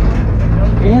offer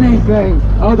anything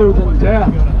other than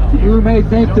death. You may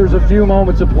think there's a few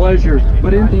moments of pleasure,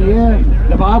 but in the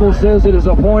end, the Bible says it is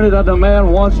appointed unto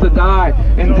man once to die,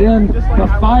 and then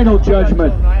the final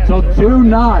judgment. So do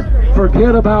not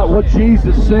forget about what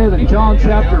Jesus said in John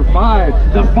chapter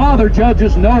 5. The Father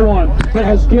judges no one, but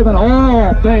has given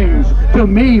all things to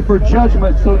me for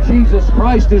judgment. So Jesus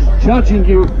Christ is judging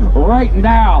you right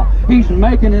now. He's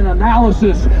making an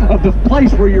analysis of the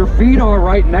place where your feet are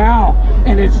right now,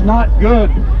 and it's not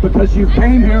good, because you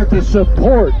came here to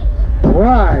support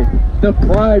pride, the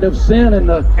pride of sin and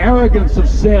the arrogance of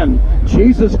sin.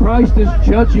 Jesus Christ is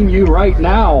judging you right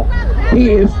now. He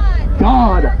is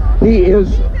God. He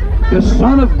is the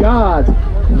Son of God.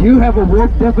 You have a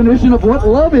warped definition of what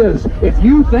love is. If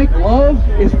you think love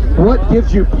is what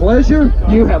gives you pleasure,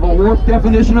 you have a warped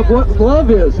definition of what love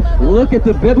is. Look at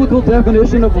the biblical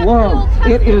definition of love.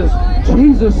 It is,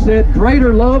 Jesus said,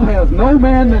 greater love has no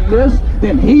man than this,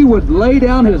 than he would lay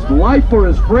down his life for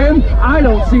his friend. I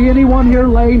don't see anyone here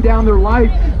laying down their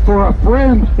life for a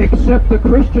friend except the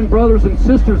Christian brothers and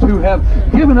sisters who have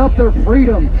given up their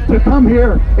freedom to come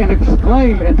here and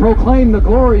exclaim and proclaim the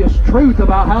glorious truth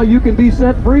about how you can be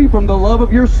set free from the love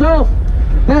of yourself.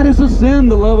 That is a sin,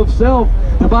 the love of self.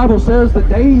 The Bible says the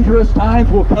dangerous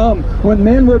times will come when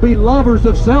men will be lovers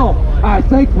of self. I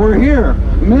think we're here.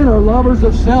 Men are lovers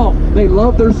of self. They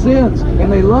love their sins,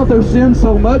 and they love their sins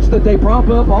so much that they prop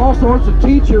up all sorts of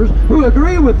teachers who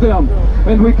agree with them.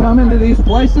 And we come into these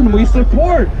places and we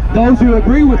support those who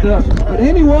agree with us. But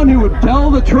anyone who would tell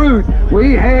the truth,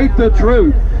 we hate the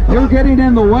truth. You're getting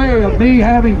in the way of me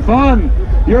having fun.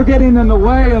 You're getting in the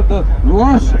way of the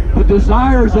lust, the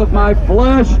desires of my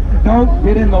flesh. Don't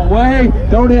get in the way.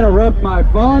 Don't interrupt my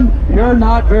fun. You're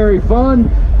not very fun.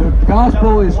 The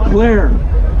gospel is clear.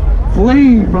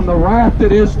 Flee from the wrath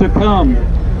that is to come.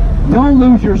 Don't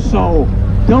lose your soul.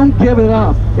 Don't give it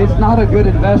up. It's not a good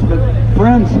investment.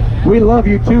 Friends, we love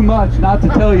you too much not to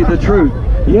tell you the truth.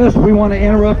 Yes, we want to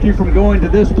interrupt you from going to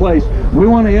this place. We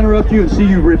want to interrupt you and see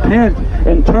you repent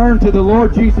and turn to the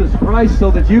Lord Jesus Christ so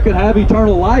that you can have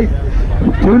eternal life.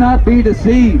 Do not be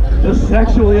deceived. The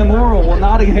sexually immoral will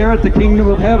not inherit the kingdom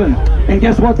of heaven. And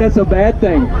guess what? That's a bad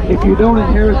thing if you don't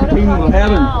inherit the kingdom of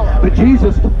heaven. But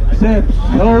Jesus said,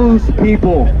 those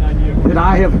people that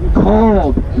I have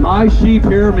called, my sheep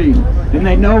hear me, and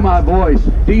they know my voice.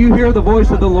 Do you hear the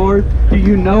voice of the Lord? Do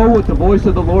you know what the voice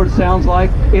of the Lord sounds like?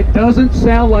 It doesn't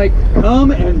sound like,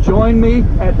 come and join me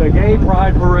at the gay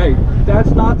pride parade.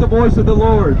 That's not the voice of the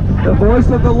Lord. The voice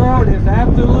of the Lord is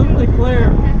absolutely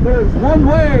clear. There's one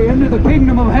way into the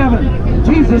kingdom of heaven.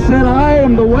 Jesus said, I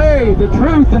am the way, the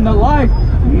truth, and the life.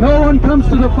 No one comes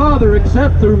to the Father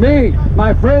except through me.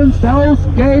 My friends, those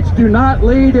gates do not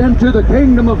lead into the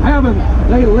kingdom of heaven.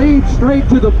 They lead straight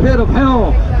to the pit of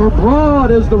hell. For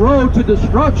broad is the road to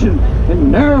destruction,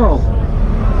 and narrow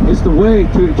is the way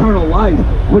to eternal life.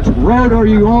 Which road are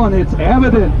you on? It's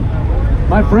evident.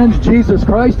 My friends, Jesus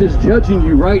Christ is judging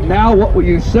you right now. What will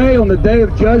you say on the day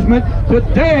of judgment?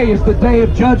 Today is the day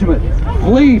of judgment.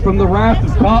 Flee from the wrath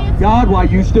of God while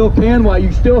you still can, while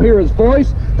you still hear his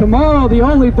voice. Tomorrow, the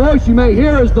only voice you may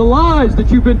hear is the lies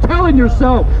that you've been telling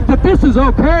yourself, that this is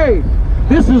okay.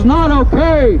 This is not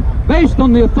okay. Based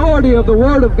on the authority of the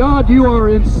Word of God, you are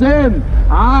in sin.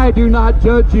 I do not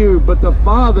judge you, but the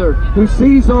Father who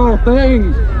sees all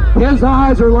things. His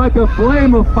eyes are like a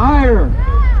flame of fire.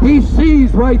 He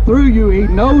sees right through you. He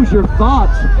knows your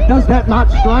thoughts. Does that not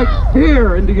strike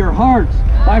fear into your hearts?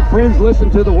 My friends,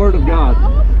 listen to the Word of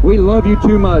God. We love you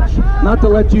too much not to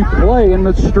let you play in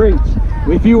the streets.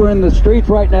 If you were in the streets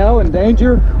right now in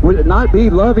danger, would it not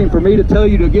be loving for me to tell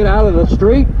you to get out of the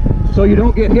street so you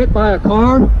don't get hit by a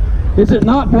car? Is it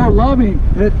not more loving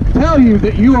to tell you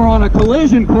that you are on a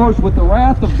collision course with the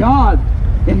wrath of God?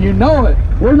 And you know it.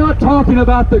 We're not talking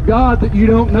about the God that you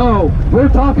don't know. We're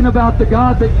talking about the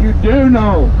God that you do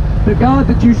know. The God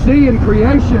that you see in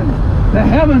creation. The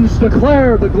heavens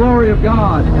declare the glory of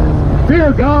God.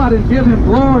 Fear God and give him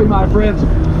glory, my friends.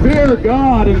 Fear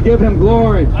God and give him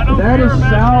glory. That is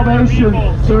salvation.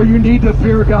 So you need to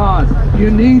fear God.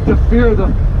 You need to fear the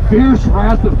fierce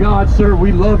wrath of God, sir.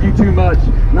 We love you too much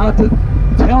not to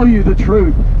tell you the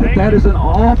truth. That is an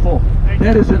awful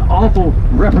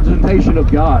representation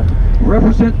of God.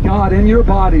 Represent God in your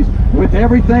bodies with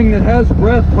everything that has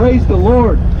breath. Praise the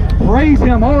Lord. Praise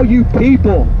him, all you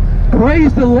people.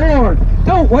 Praise the Lord.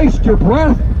 Don't waste your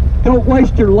breath. Don't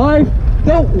waste your life.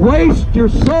 Don't waste your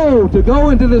soul to go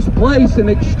into this place and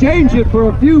exchange it for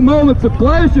a few moments of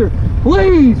pleasure.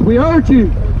 Please, we urge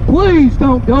you, please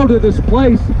don't go to this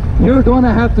place. You're going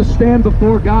to have to stand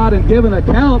before God and give an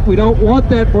account. We don't want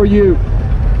that for you.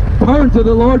 Turn to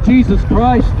the Lord Jesus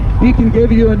Christ. He can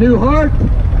give you a new heart.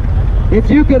 If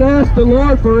you could ask the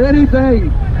Lord for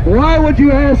anything, why would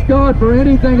you ask God for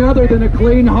anything other than a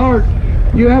clean heart?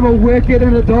 You have a wicked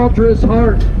and adulterous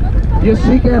heart. You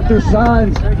seek after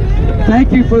signs.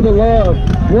 Thank you for the love.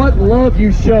 What love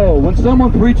you show when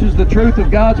someone preaches the truth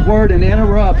of God's word and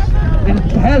interrupts and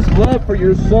has love for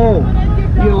your soul.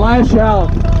 You lash out.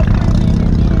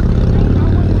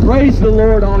 Praise the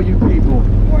Lord, all you people.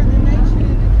 For the nation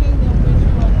and the kingdom which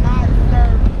will not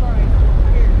serve Christ.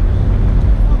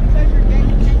 Does your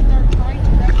nation serve Christ?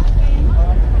 Is that what you're saying?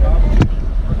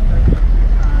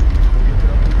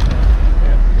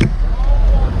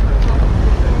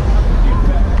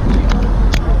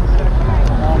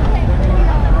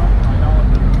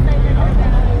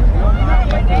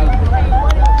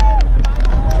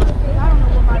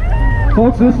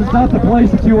 this is not the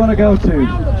place that you want to go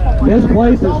to. This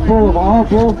place is full of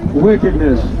awful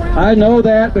wickedness. I know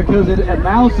that because it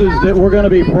announces that we're going to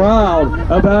be proud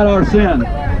about our sin.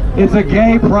 It's a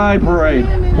gay pride parade.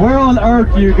 Where on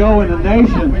earth do you go in a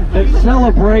nation that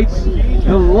celebrates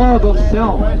the love of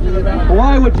self?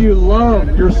 Why would you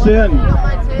love your sin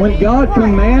when God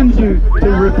commands you to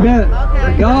repent?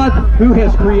 God, who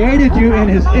has created you in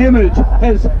His image,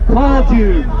 has called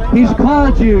you. He's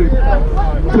called you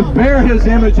to bear His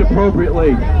image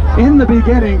appropriately. In the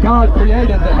beginning, God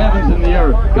created the heavens and the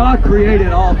earth. God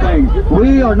created all things.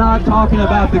 We are not talking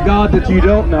about the God that you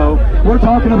don't know. We're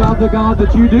talking about the God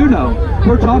that you do know.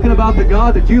 We're talking about the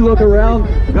God that you look around,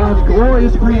 God's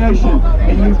glorious creation,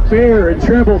 and you fear and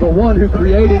tremble the one who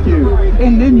created you.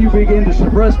 And then you begin to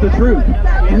suppress the truth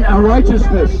and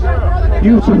unrighteousness.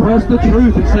 You suppress the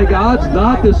truth and say, God's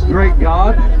not this great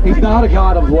God. He's not a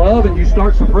God of love. And you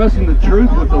start suppressing the truth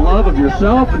with the love of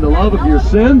yourself and the love of your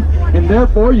sin. And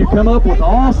therefore you come up with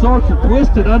all sorts of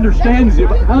twisted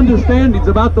understandings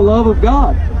about the love of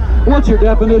God. What's your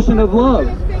definition of love?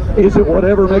 Is it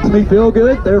whatever makes me feel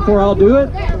good, therefore I'll do it?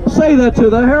 Say that to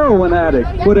the heroin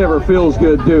addict. Whatever feels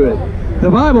good, do it. The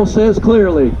Bible says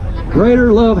clearly,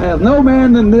 greater love hath no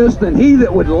man than this, than he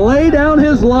that would lay down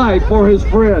his life for his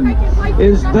friend.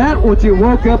 Is that what you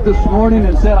woke up this morning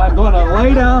and said, I'm going to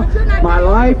lay down my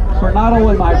life for not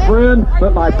only my friend,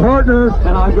 but my partner,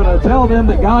 and I'm going to tell them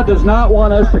that God does not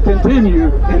want us to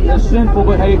continue in this sinful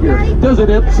behavior? Does it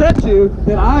upset you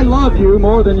that I love you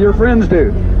more than your friends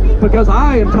do? Because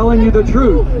I am telling you the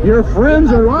truth. Your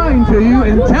friends are lying to you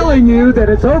and telling you that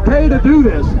it's okay to do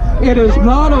this. It is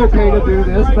not okay to do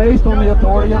this based on the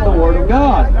authority of the Word of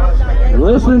God.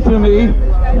 Listen to me,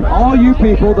 all you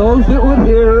people, those that would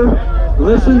hear,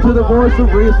 listen to the voice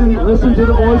of reason, listen to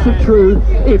the voice of truth.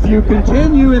 If you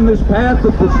continue in this path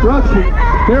of destruction,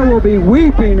 there will be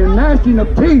weeping and gnashing of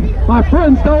teeth. My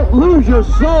friends, don't lose your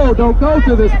soul. Don't go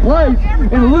to this place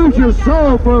and lose your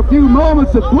soul for a few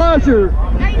moments of pleasure.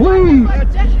 Please,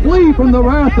 flee from the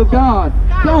wrath of God.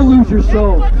 Don't lose your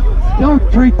soul.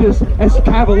 Don't treat this as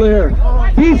cavalier.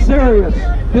 Be serious.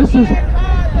 This is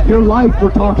your life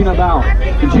we're talking about.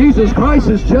 Jesus Christ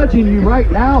is judging you right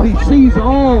now. He sees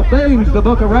all things. The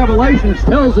book of Revelation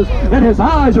tells us that His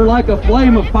eyes are like a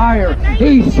flame of fire.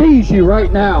 He sees you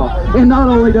right now. And not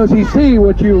only does He see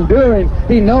what you're doing,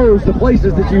 He knows the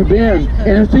places that you've been.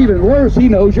 And it's even worse, He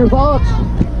knows your thoughts.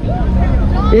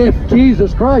 If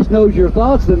Jesus Christ knows your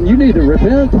thoughts, then you need to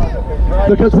repent.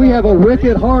 Because we have a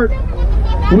wicked heart.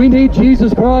 We need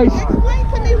Jesus Christ.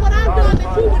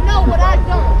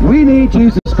 We need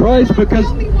Jesus Christ because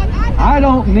I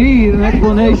don't need an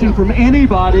explanation from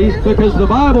anybody, because the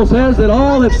Bible says that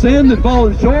all have sinned and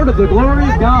fallen short of the glory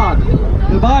of God.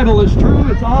 The Bible is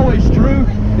true. It's always true.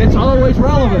 It's always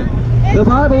relevant. The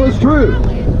Bible is true.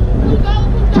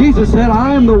 Jesus said,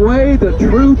 I am the way, the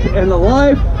truth, and the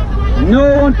life.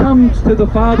 No one comes to the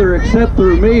Father except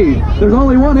through me. There's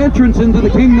only one entrance into the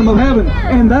kingdom of heaven,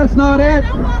 and that's not it.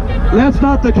 That's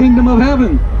not the kingdom of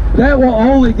heaven. That will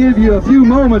only give you a few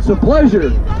moments of pleasure.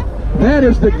 That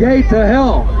is the gate to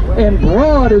hell, and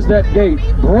broad is that gate.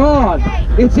 Broad.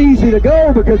 It's easy to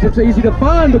go because it's easy to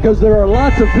find, because there are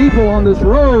lots of people on this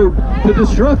road to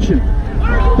destruction.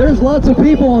 There's lots of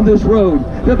people on this road.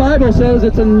 The Bible says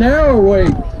it's a narrow way.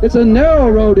 It's a narrow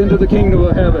road into the kingdom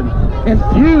of heaven. And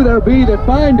few there be that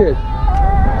find it.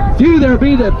 Few there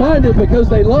be that find it because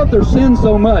they love their sin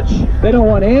so much. They don't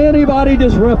want anybody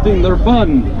disrupting their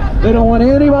fun. They don't want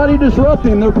anybody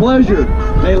disrupting their pleasure.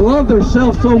 They love their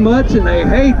self so much, and they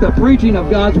hate the preaching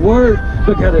of God's Word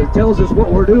because it tells us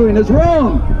what we're doing is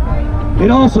wrong.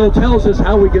 It also tells us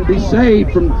how we can be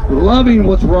saved from loving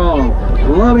what's wrong,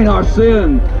 loving our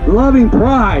sin, loving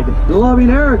pride, loving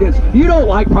arrogance. You don't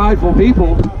like prideful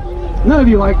people. None of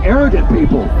you like arrogant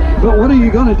people. But what are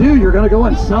you going to do? You're going to go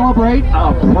and celebrate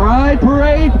a pride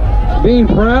parade? Being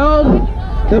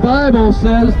proud? The Bible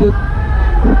says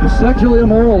that the sexually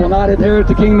immoral will not inherit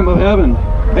the kingdom of heaven.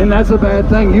 And that's a bad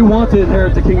thing. You want to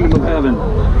inherit the kingdom of heaven.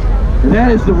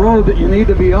 That is the road that you need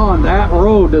to be on. That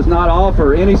road does not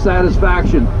offer any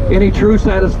satisfaction, any true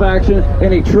satisfaction,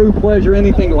 any true pleasure,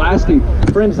 anything lasting.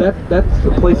 Friends, that's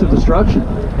the place of destruction.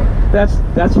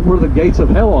 That's where the gates of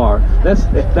hell are. That's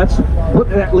what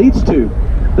that leads to.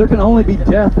 There can only be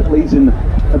death that leads in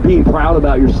being proud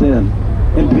about your sin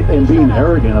and being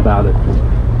arrogant about it.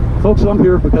 Folks, I'm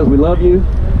here because we love you.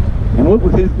 And what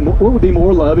would be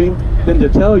more loving than to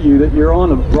tell you that you're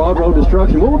on a broad road to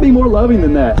destruction? What would be more loving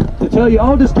than that? To tell you,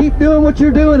 oh, just keep doing what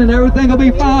you're doing and everything will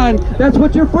be fine. That's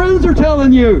what your friends are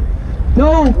telling you.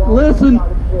 Don't listen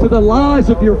to the lies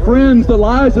of your friends, the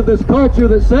lies of this culture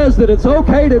that says that it's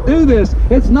okay to do this.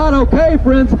 It's not okay,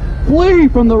 friends. Flee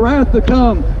from the wrath to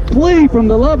come. Flee from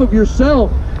the love of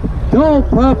yourself. Don't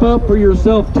prop up for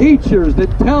yourself teachers that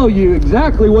tell you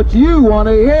exactly what you want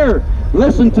to hear.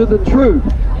 Listen to the truth.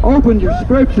 Open your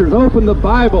scriptures, open the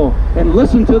Bible, and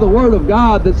listen to the Word of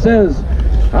God that says,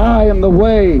 I am the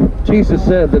way, Jesus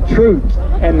said, the truth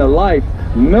and the life.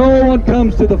 No one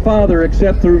comes to the Father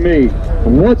except through me.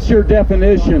 What's your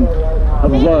definition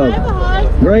of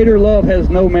love? Greater love has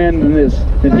no man than this,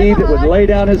 than he that would lay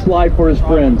down his life for his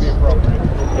friends.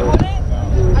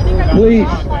 Please,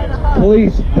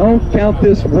 please, don't count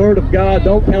this Word of God,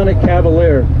 don't count it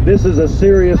cavalier. This is a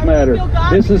serious matter.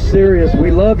 This is serious.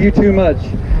 We love you too much.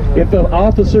 If the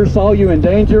officer saw you in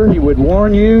danger, he would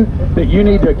warn you that you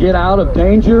need to get out of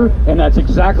danger, and that's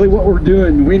exactly what we're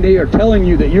doing. We are telling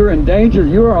you that you're in danger.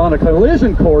 You are on a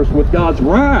collision course with God's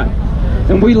wrath.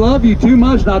 And we love you too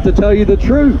much not to tell you the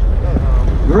truth.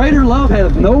 Greater love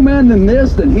has no man than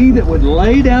this, than he that would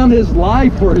lay down his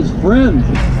life for his friends.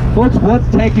 Folks, what's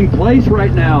taking place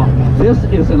right now? This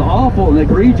is an awful and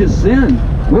egregious sin.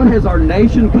 What has our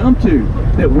nation come to?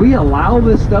 That we allow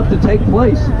this stuff to take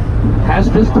place. Has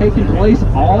this taken place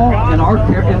all in our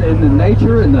in the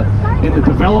nature and in the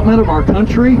development of our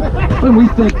country? And we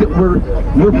think that we're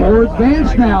more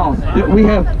advanced now. That we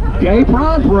have gay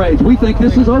pride parades. We think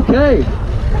this is okay.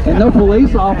 And no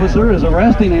police officer is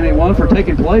arresting anyone for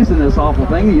taking place in this awful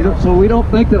thing. So we don't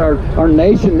think that our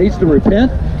nation needs to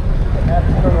repent.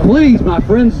 Please, my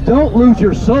friends, don't lose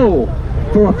your soul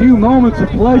for a few moments of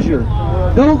pleasure.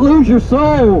 Don't lose your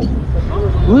soul.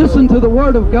 Listen to the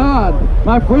Word of God.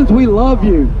 My friends, we love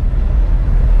you.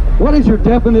 What is your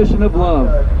definition of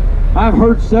love? I've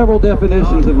heard several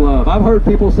definitions of love. I've heard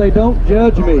people say, don't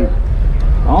judge me.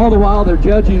 All the while they're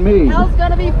judging me. Hell's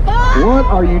gonna be fun. What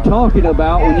are you talking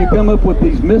about when you come up with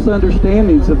these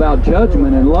misunderstandings about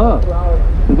judgment and love?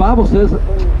 The Bible says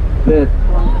that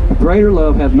greater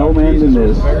love hath no man than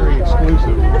this. Very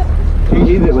exclusive.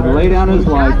 He that would lay down his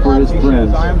life for his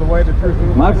friends. I am the way, the truth,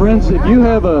 and the My friends, if you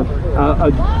have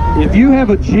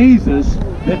a Jesus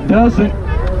that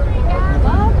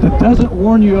doesn't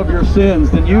warn you of your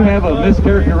sins, then you have a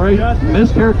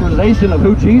mischaracterization of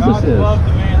who Jesus is.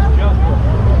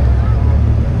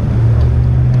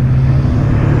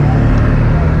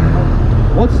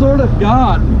 What sort of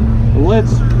God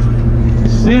lets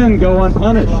sin go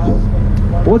unpunished?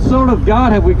 What sort of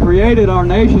God have we created our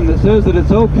nation that says that it's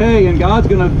okay and God's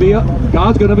going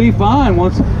to be fine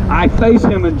once I face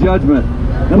him in judgment?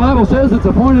 The Bible says it's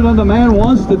appointed unto man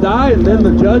once to die and then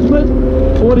the judgment.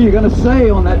 What are you going to say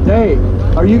on that day?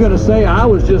 Are you going to say, I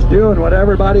was just doing what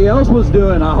everybody else was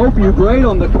doing? I hope you grade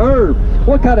on the curve.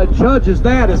 What kind of judge is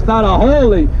that? It's not a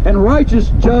holy and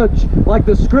righteous judge like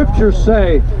the scriptures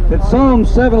say. That Psalm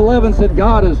 7:11 said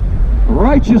God is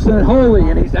righteous and holy,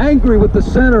 and he's angry with the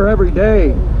sinner every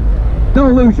day.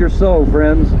 Don't lose your soul,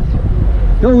 friends.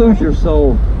 Don't lose your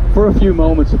soul for a few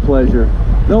moments of pleasure.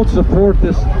 Don't support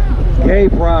this gay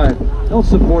pride. Don't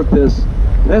support this.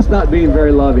 That's not being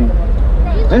very loving.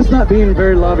 That's not being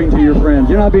very loving to your friends.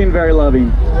 You're not being very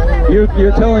loving. You're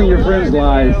telling your friends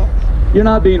lies. You're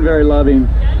not being very loving.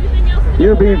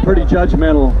 You're being pretty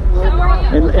judgmental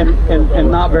and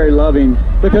not very loving,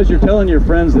 because you're telling your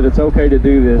friends that it's okay to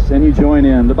do this, and you join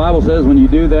in. The Bible says when you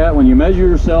do that, when you measure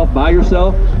yourself by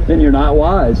yourself, then you're not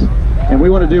wise. And we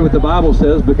want to do what the Bible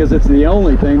says, because it's the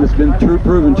only thing that's been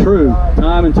proven true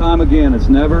time and time again. It's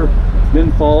never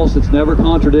been false. It's never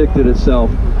contradicted itself.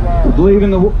 Believe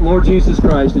in the Lord Jesus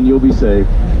Christ and you'll be saved.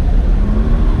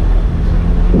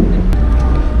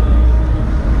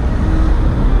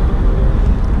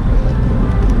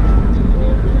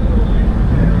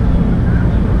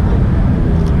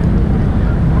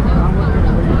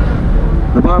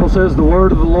 The Bible says the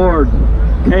word of the Lord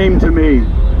came to me.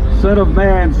 Son of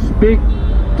man, speak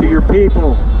to your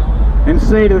people and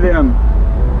say to them,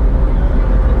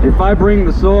 if I bring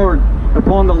the sword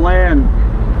upon the land,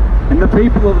 and the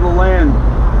people of the land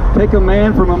take a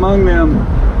man from among them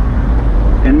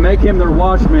and make him their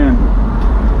watchman,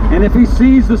 and if he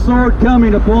sees the sword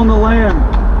coming upon the land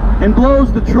and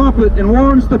blows the trumpet and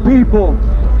warns the people,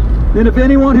 then if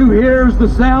anyone who hears the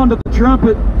sound of the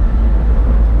trumpet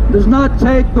does not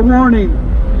take the warning,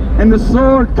 and the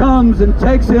sword comes and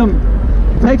takes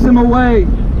him away,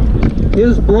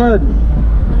 his blood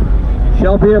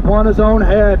shall be upon his own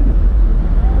head.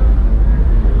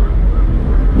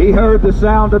 He heard the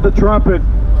sound of the trumpet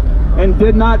and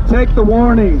did not take the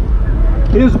warning.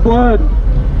 His blood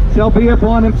shall be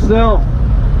upon himself.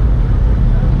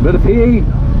 But if he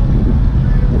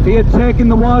had taken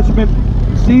the watchman,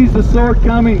 sees the sword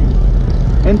coming,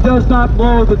 and does not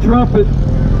blow the trumpet,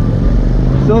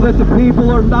 so that the people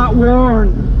are not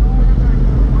warned,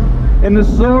 and the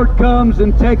sword comes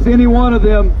and takes any one of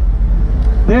them,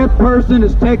 that person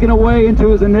is taken away into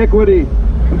his iniquity.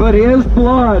 But his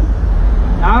blood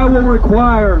I will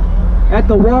require at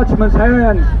the watchman's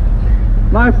hand.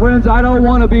 My friends, I don't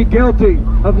want to be guilty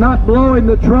of not blowing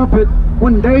the trumpet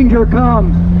when danger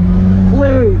comes.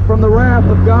 Flee from the wrath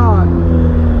of God.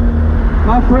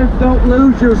 My friends, don't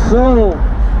lose your soul.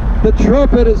 The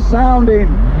trumpet is sounding,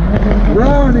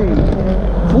 warning.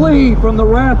 Flee from the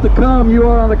wrath to come. You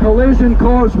are on a collision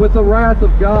course with the wrath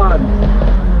of God.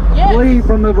 Yes. Flee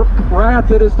from the wrath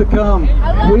that is to come.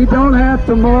 We don't have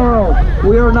tomorrow.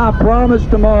 We are not promised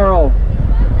tomorrow.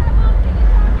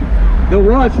 The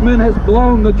watchman has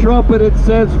blown the trumpet. It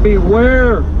says,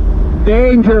 beware,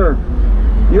 danger.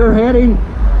 You're heading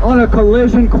on a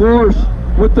collision course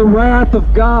with the wrath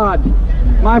of God.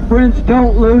 My friends,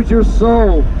 don't lose your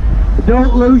soul.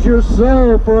 Don't lose your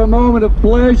soul for a moment of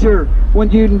pleasure when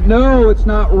you know it's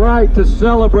not right to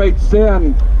celebrate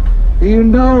sin. You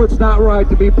know it's not right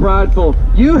to be prideful.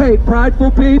 You hate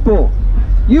prideful people.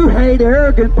 You hate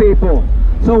arrogant people.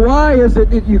 So why is it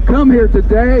that you come here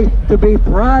today to be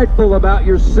prideful about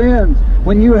your sins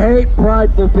when you hate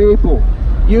prideful people?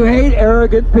 You hate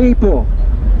arrogant people.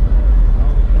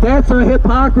 That's a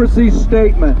hypocrisy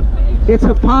statement. It's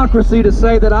hypocrisy to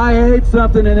say that I hate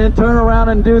something and then turn around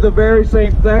and do the very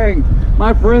same thing.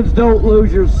 My friends, don't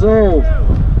lose your soul.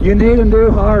 You need a new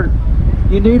heart.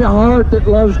 You need a heart that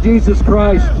loves Jesus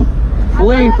Christ.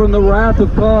 Flee from the wrath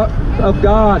of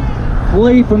God.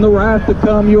 Flee from the wrath to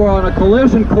come. You are on a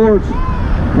collision course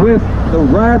with the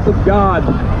wrath of God.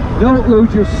 Don't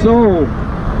lose your soul.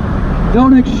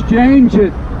 Don't exchange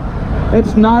it.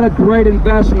 It's not a great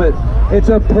investment. It's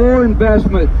a poor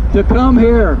investment to come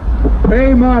here,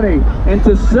 pay money, and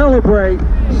to celebrate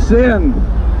sin,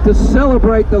 to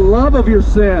celebrate the love of your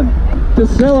sin, to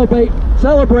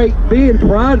celebrate being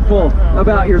prideful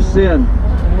about your sin.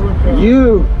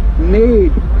 You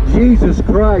need Jesus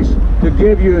Christ to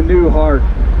give you a new heart.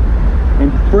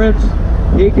 And friends,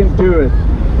 He can do it.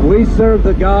 We serve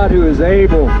the God who is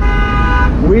able.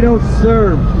 We don't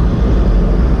serve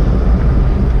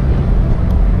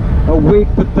a weak,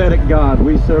 pathetic God.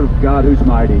 We serve God who's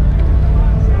mighty.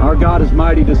 Our God is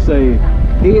mighty to save.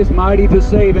 He is mighty to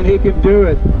save, and He can do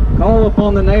it. Call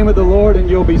upon the name of the Lord and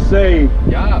you'll be saved.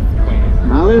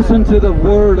 Listen to the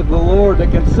word of the Lord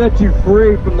that can set you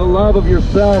free from the love of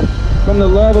yourself, from the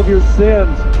love of your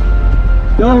sins.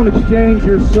 Don't exchange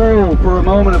your soul for a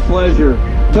moment of pleasure.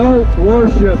 Don't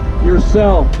worship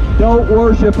yourself. Don't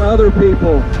worship other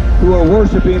people who are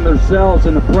worshiping themselves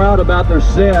and are proud about their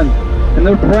sin. And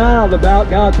they're proud about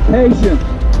God's patience.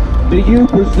 Do you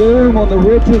presume on the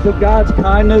riches of God's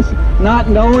kindness, not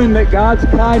knowing that God's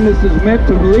kindness is meant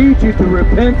to lead you to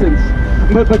repentance?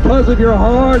 But because of your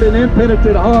hard and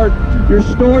impenitent heart, you're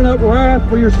storing up wrath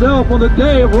for yourself on the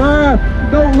day of wrath.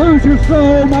 Don't lose your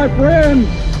soul, my friend.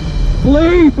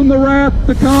 Flee from the wrath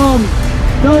to come.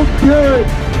 Don't do it.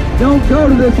 Don't go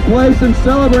to this place and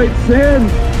celebrate sin.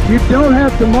 You don't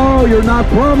have tomorrow. You're not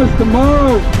promised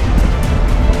tomorrow.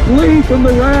 Flee from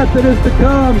the wrath that is to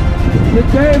come.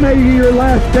 Today may be your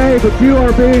last day, but you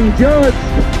are being judged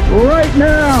right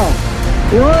now.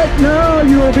 Right now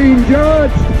you are being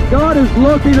judged. God is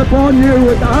looking upon you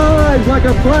with eyes like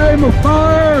a flame of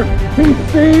fire. He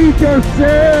sees your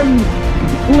sins.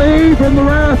 Flee from the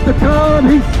wrath to come.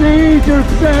 He sees your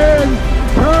sins.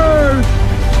 Turn.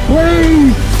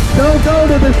 Please don't go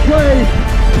to this place.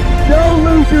 Don't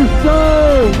lose your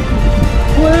soul.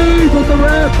 Flee from the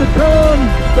wrath to come.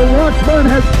 The watchman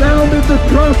has sounded the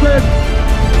trumpet.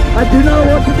 I do not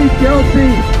want to be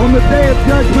guilty on the day of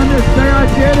judgment and say I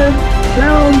didn't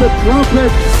sound the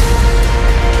trumpet.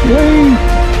 Please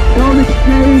don't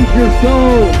exchange your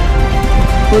soul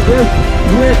for this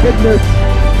wickedness.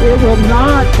 It will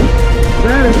not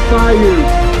satisfy you.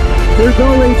 There's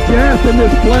only death in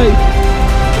this place.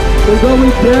 There's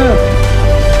only death.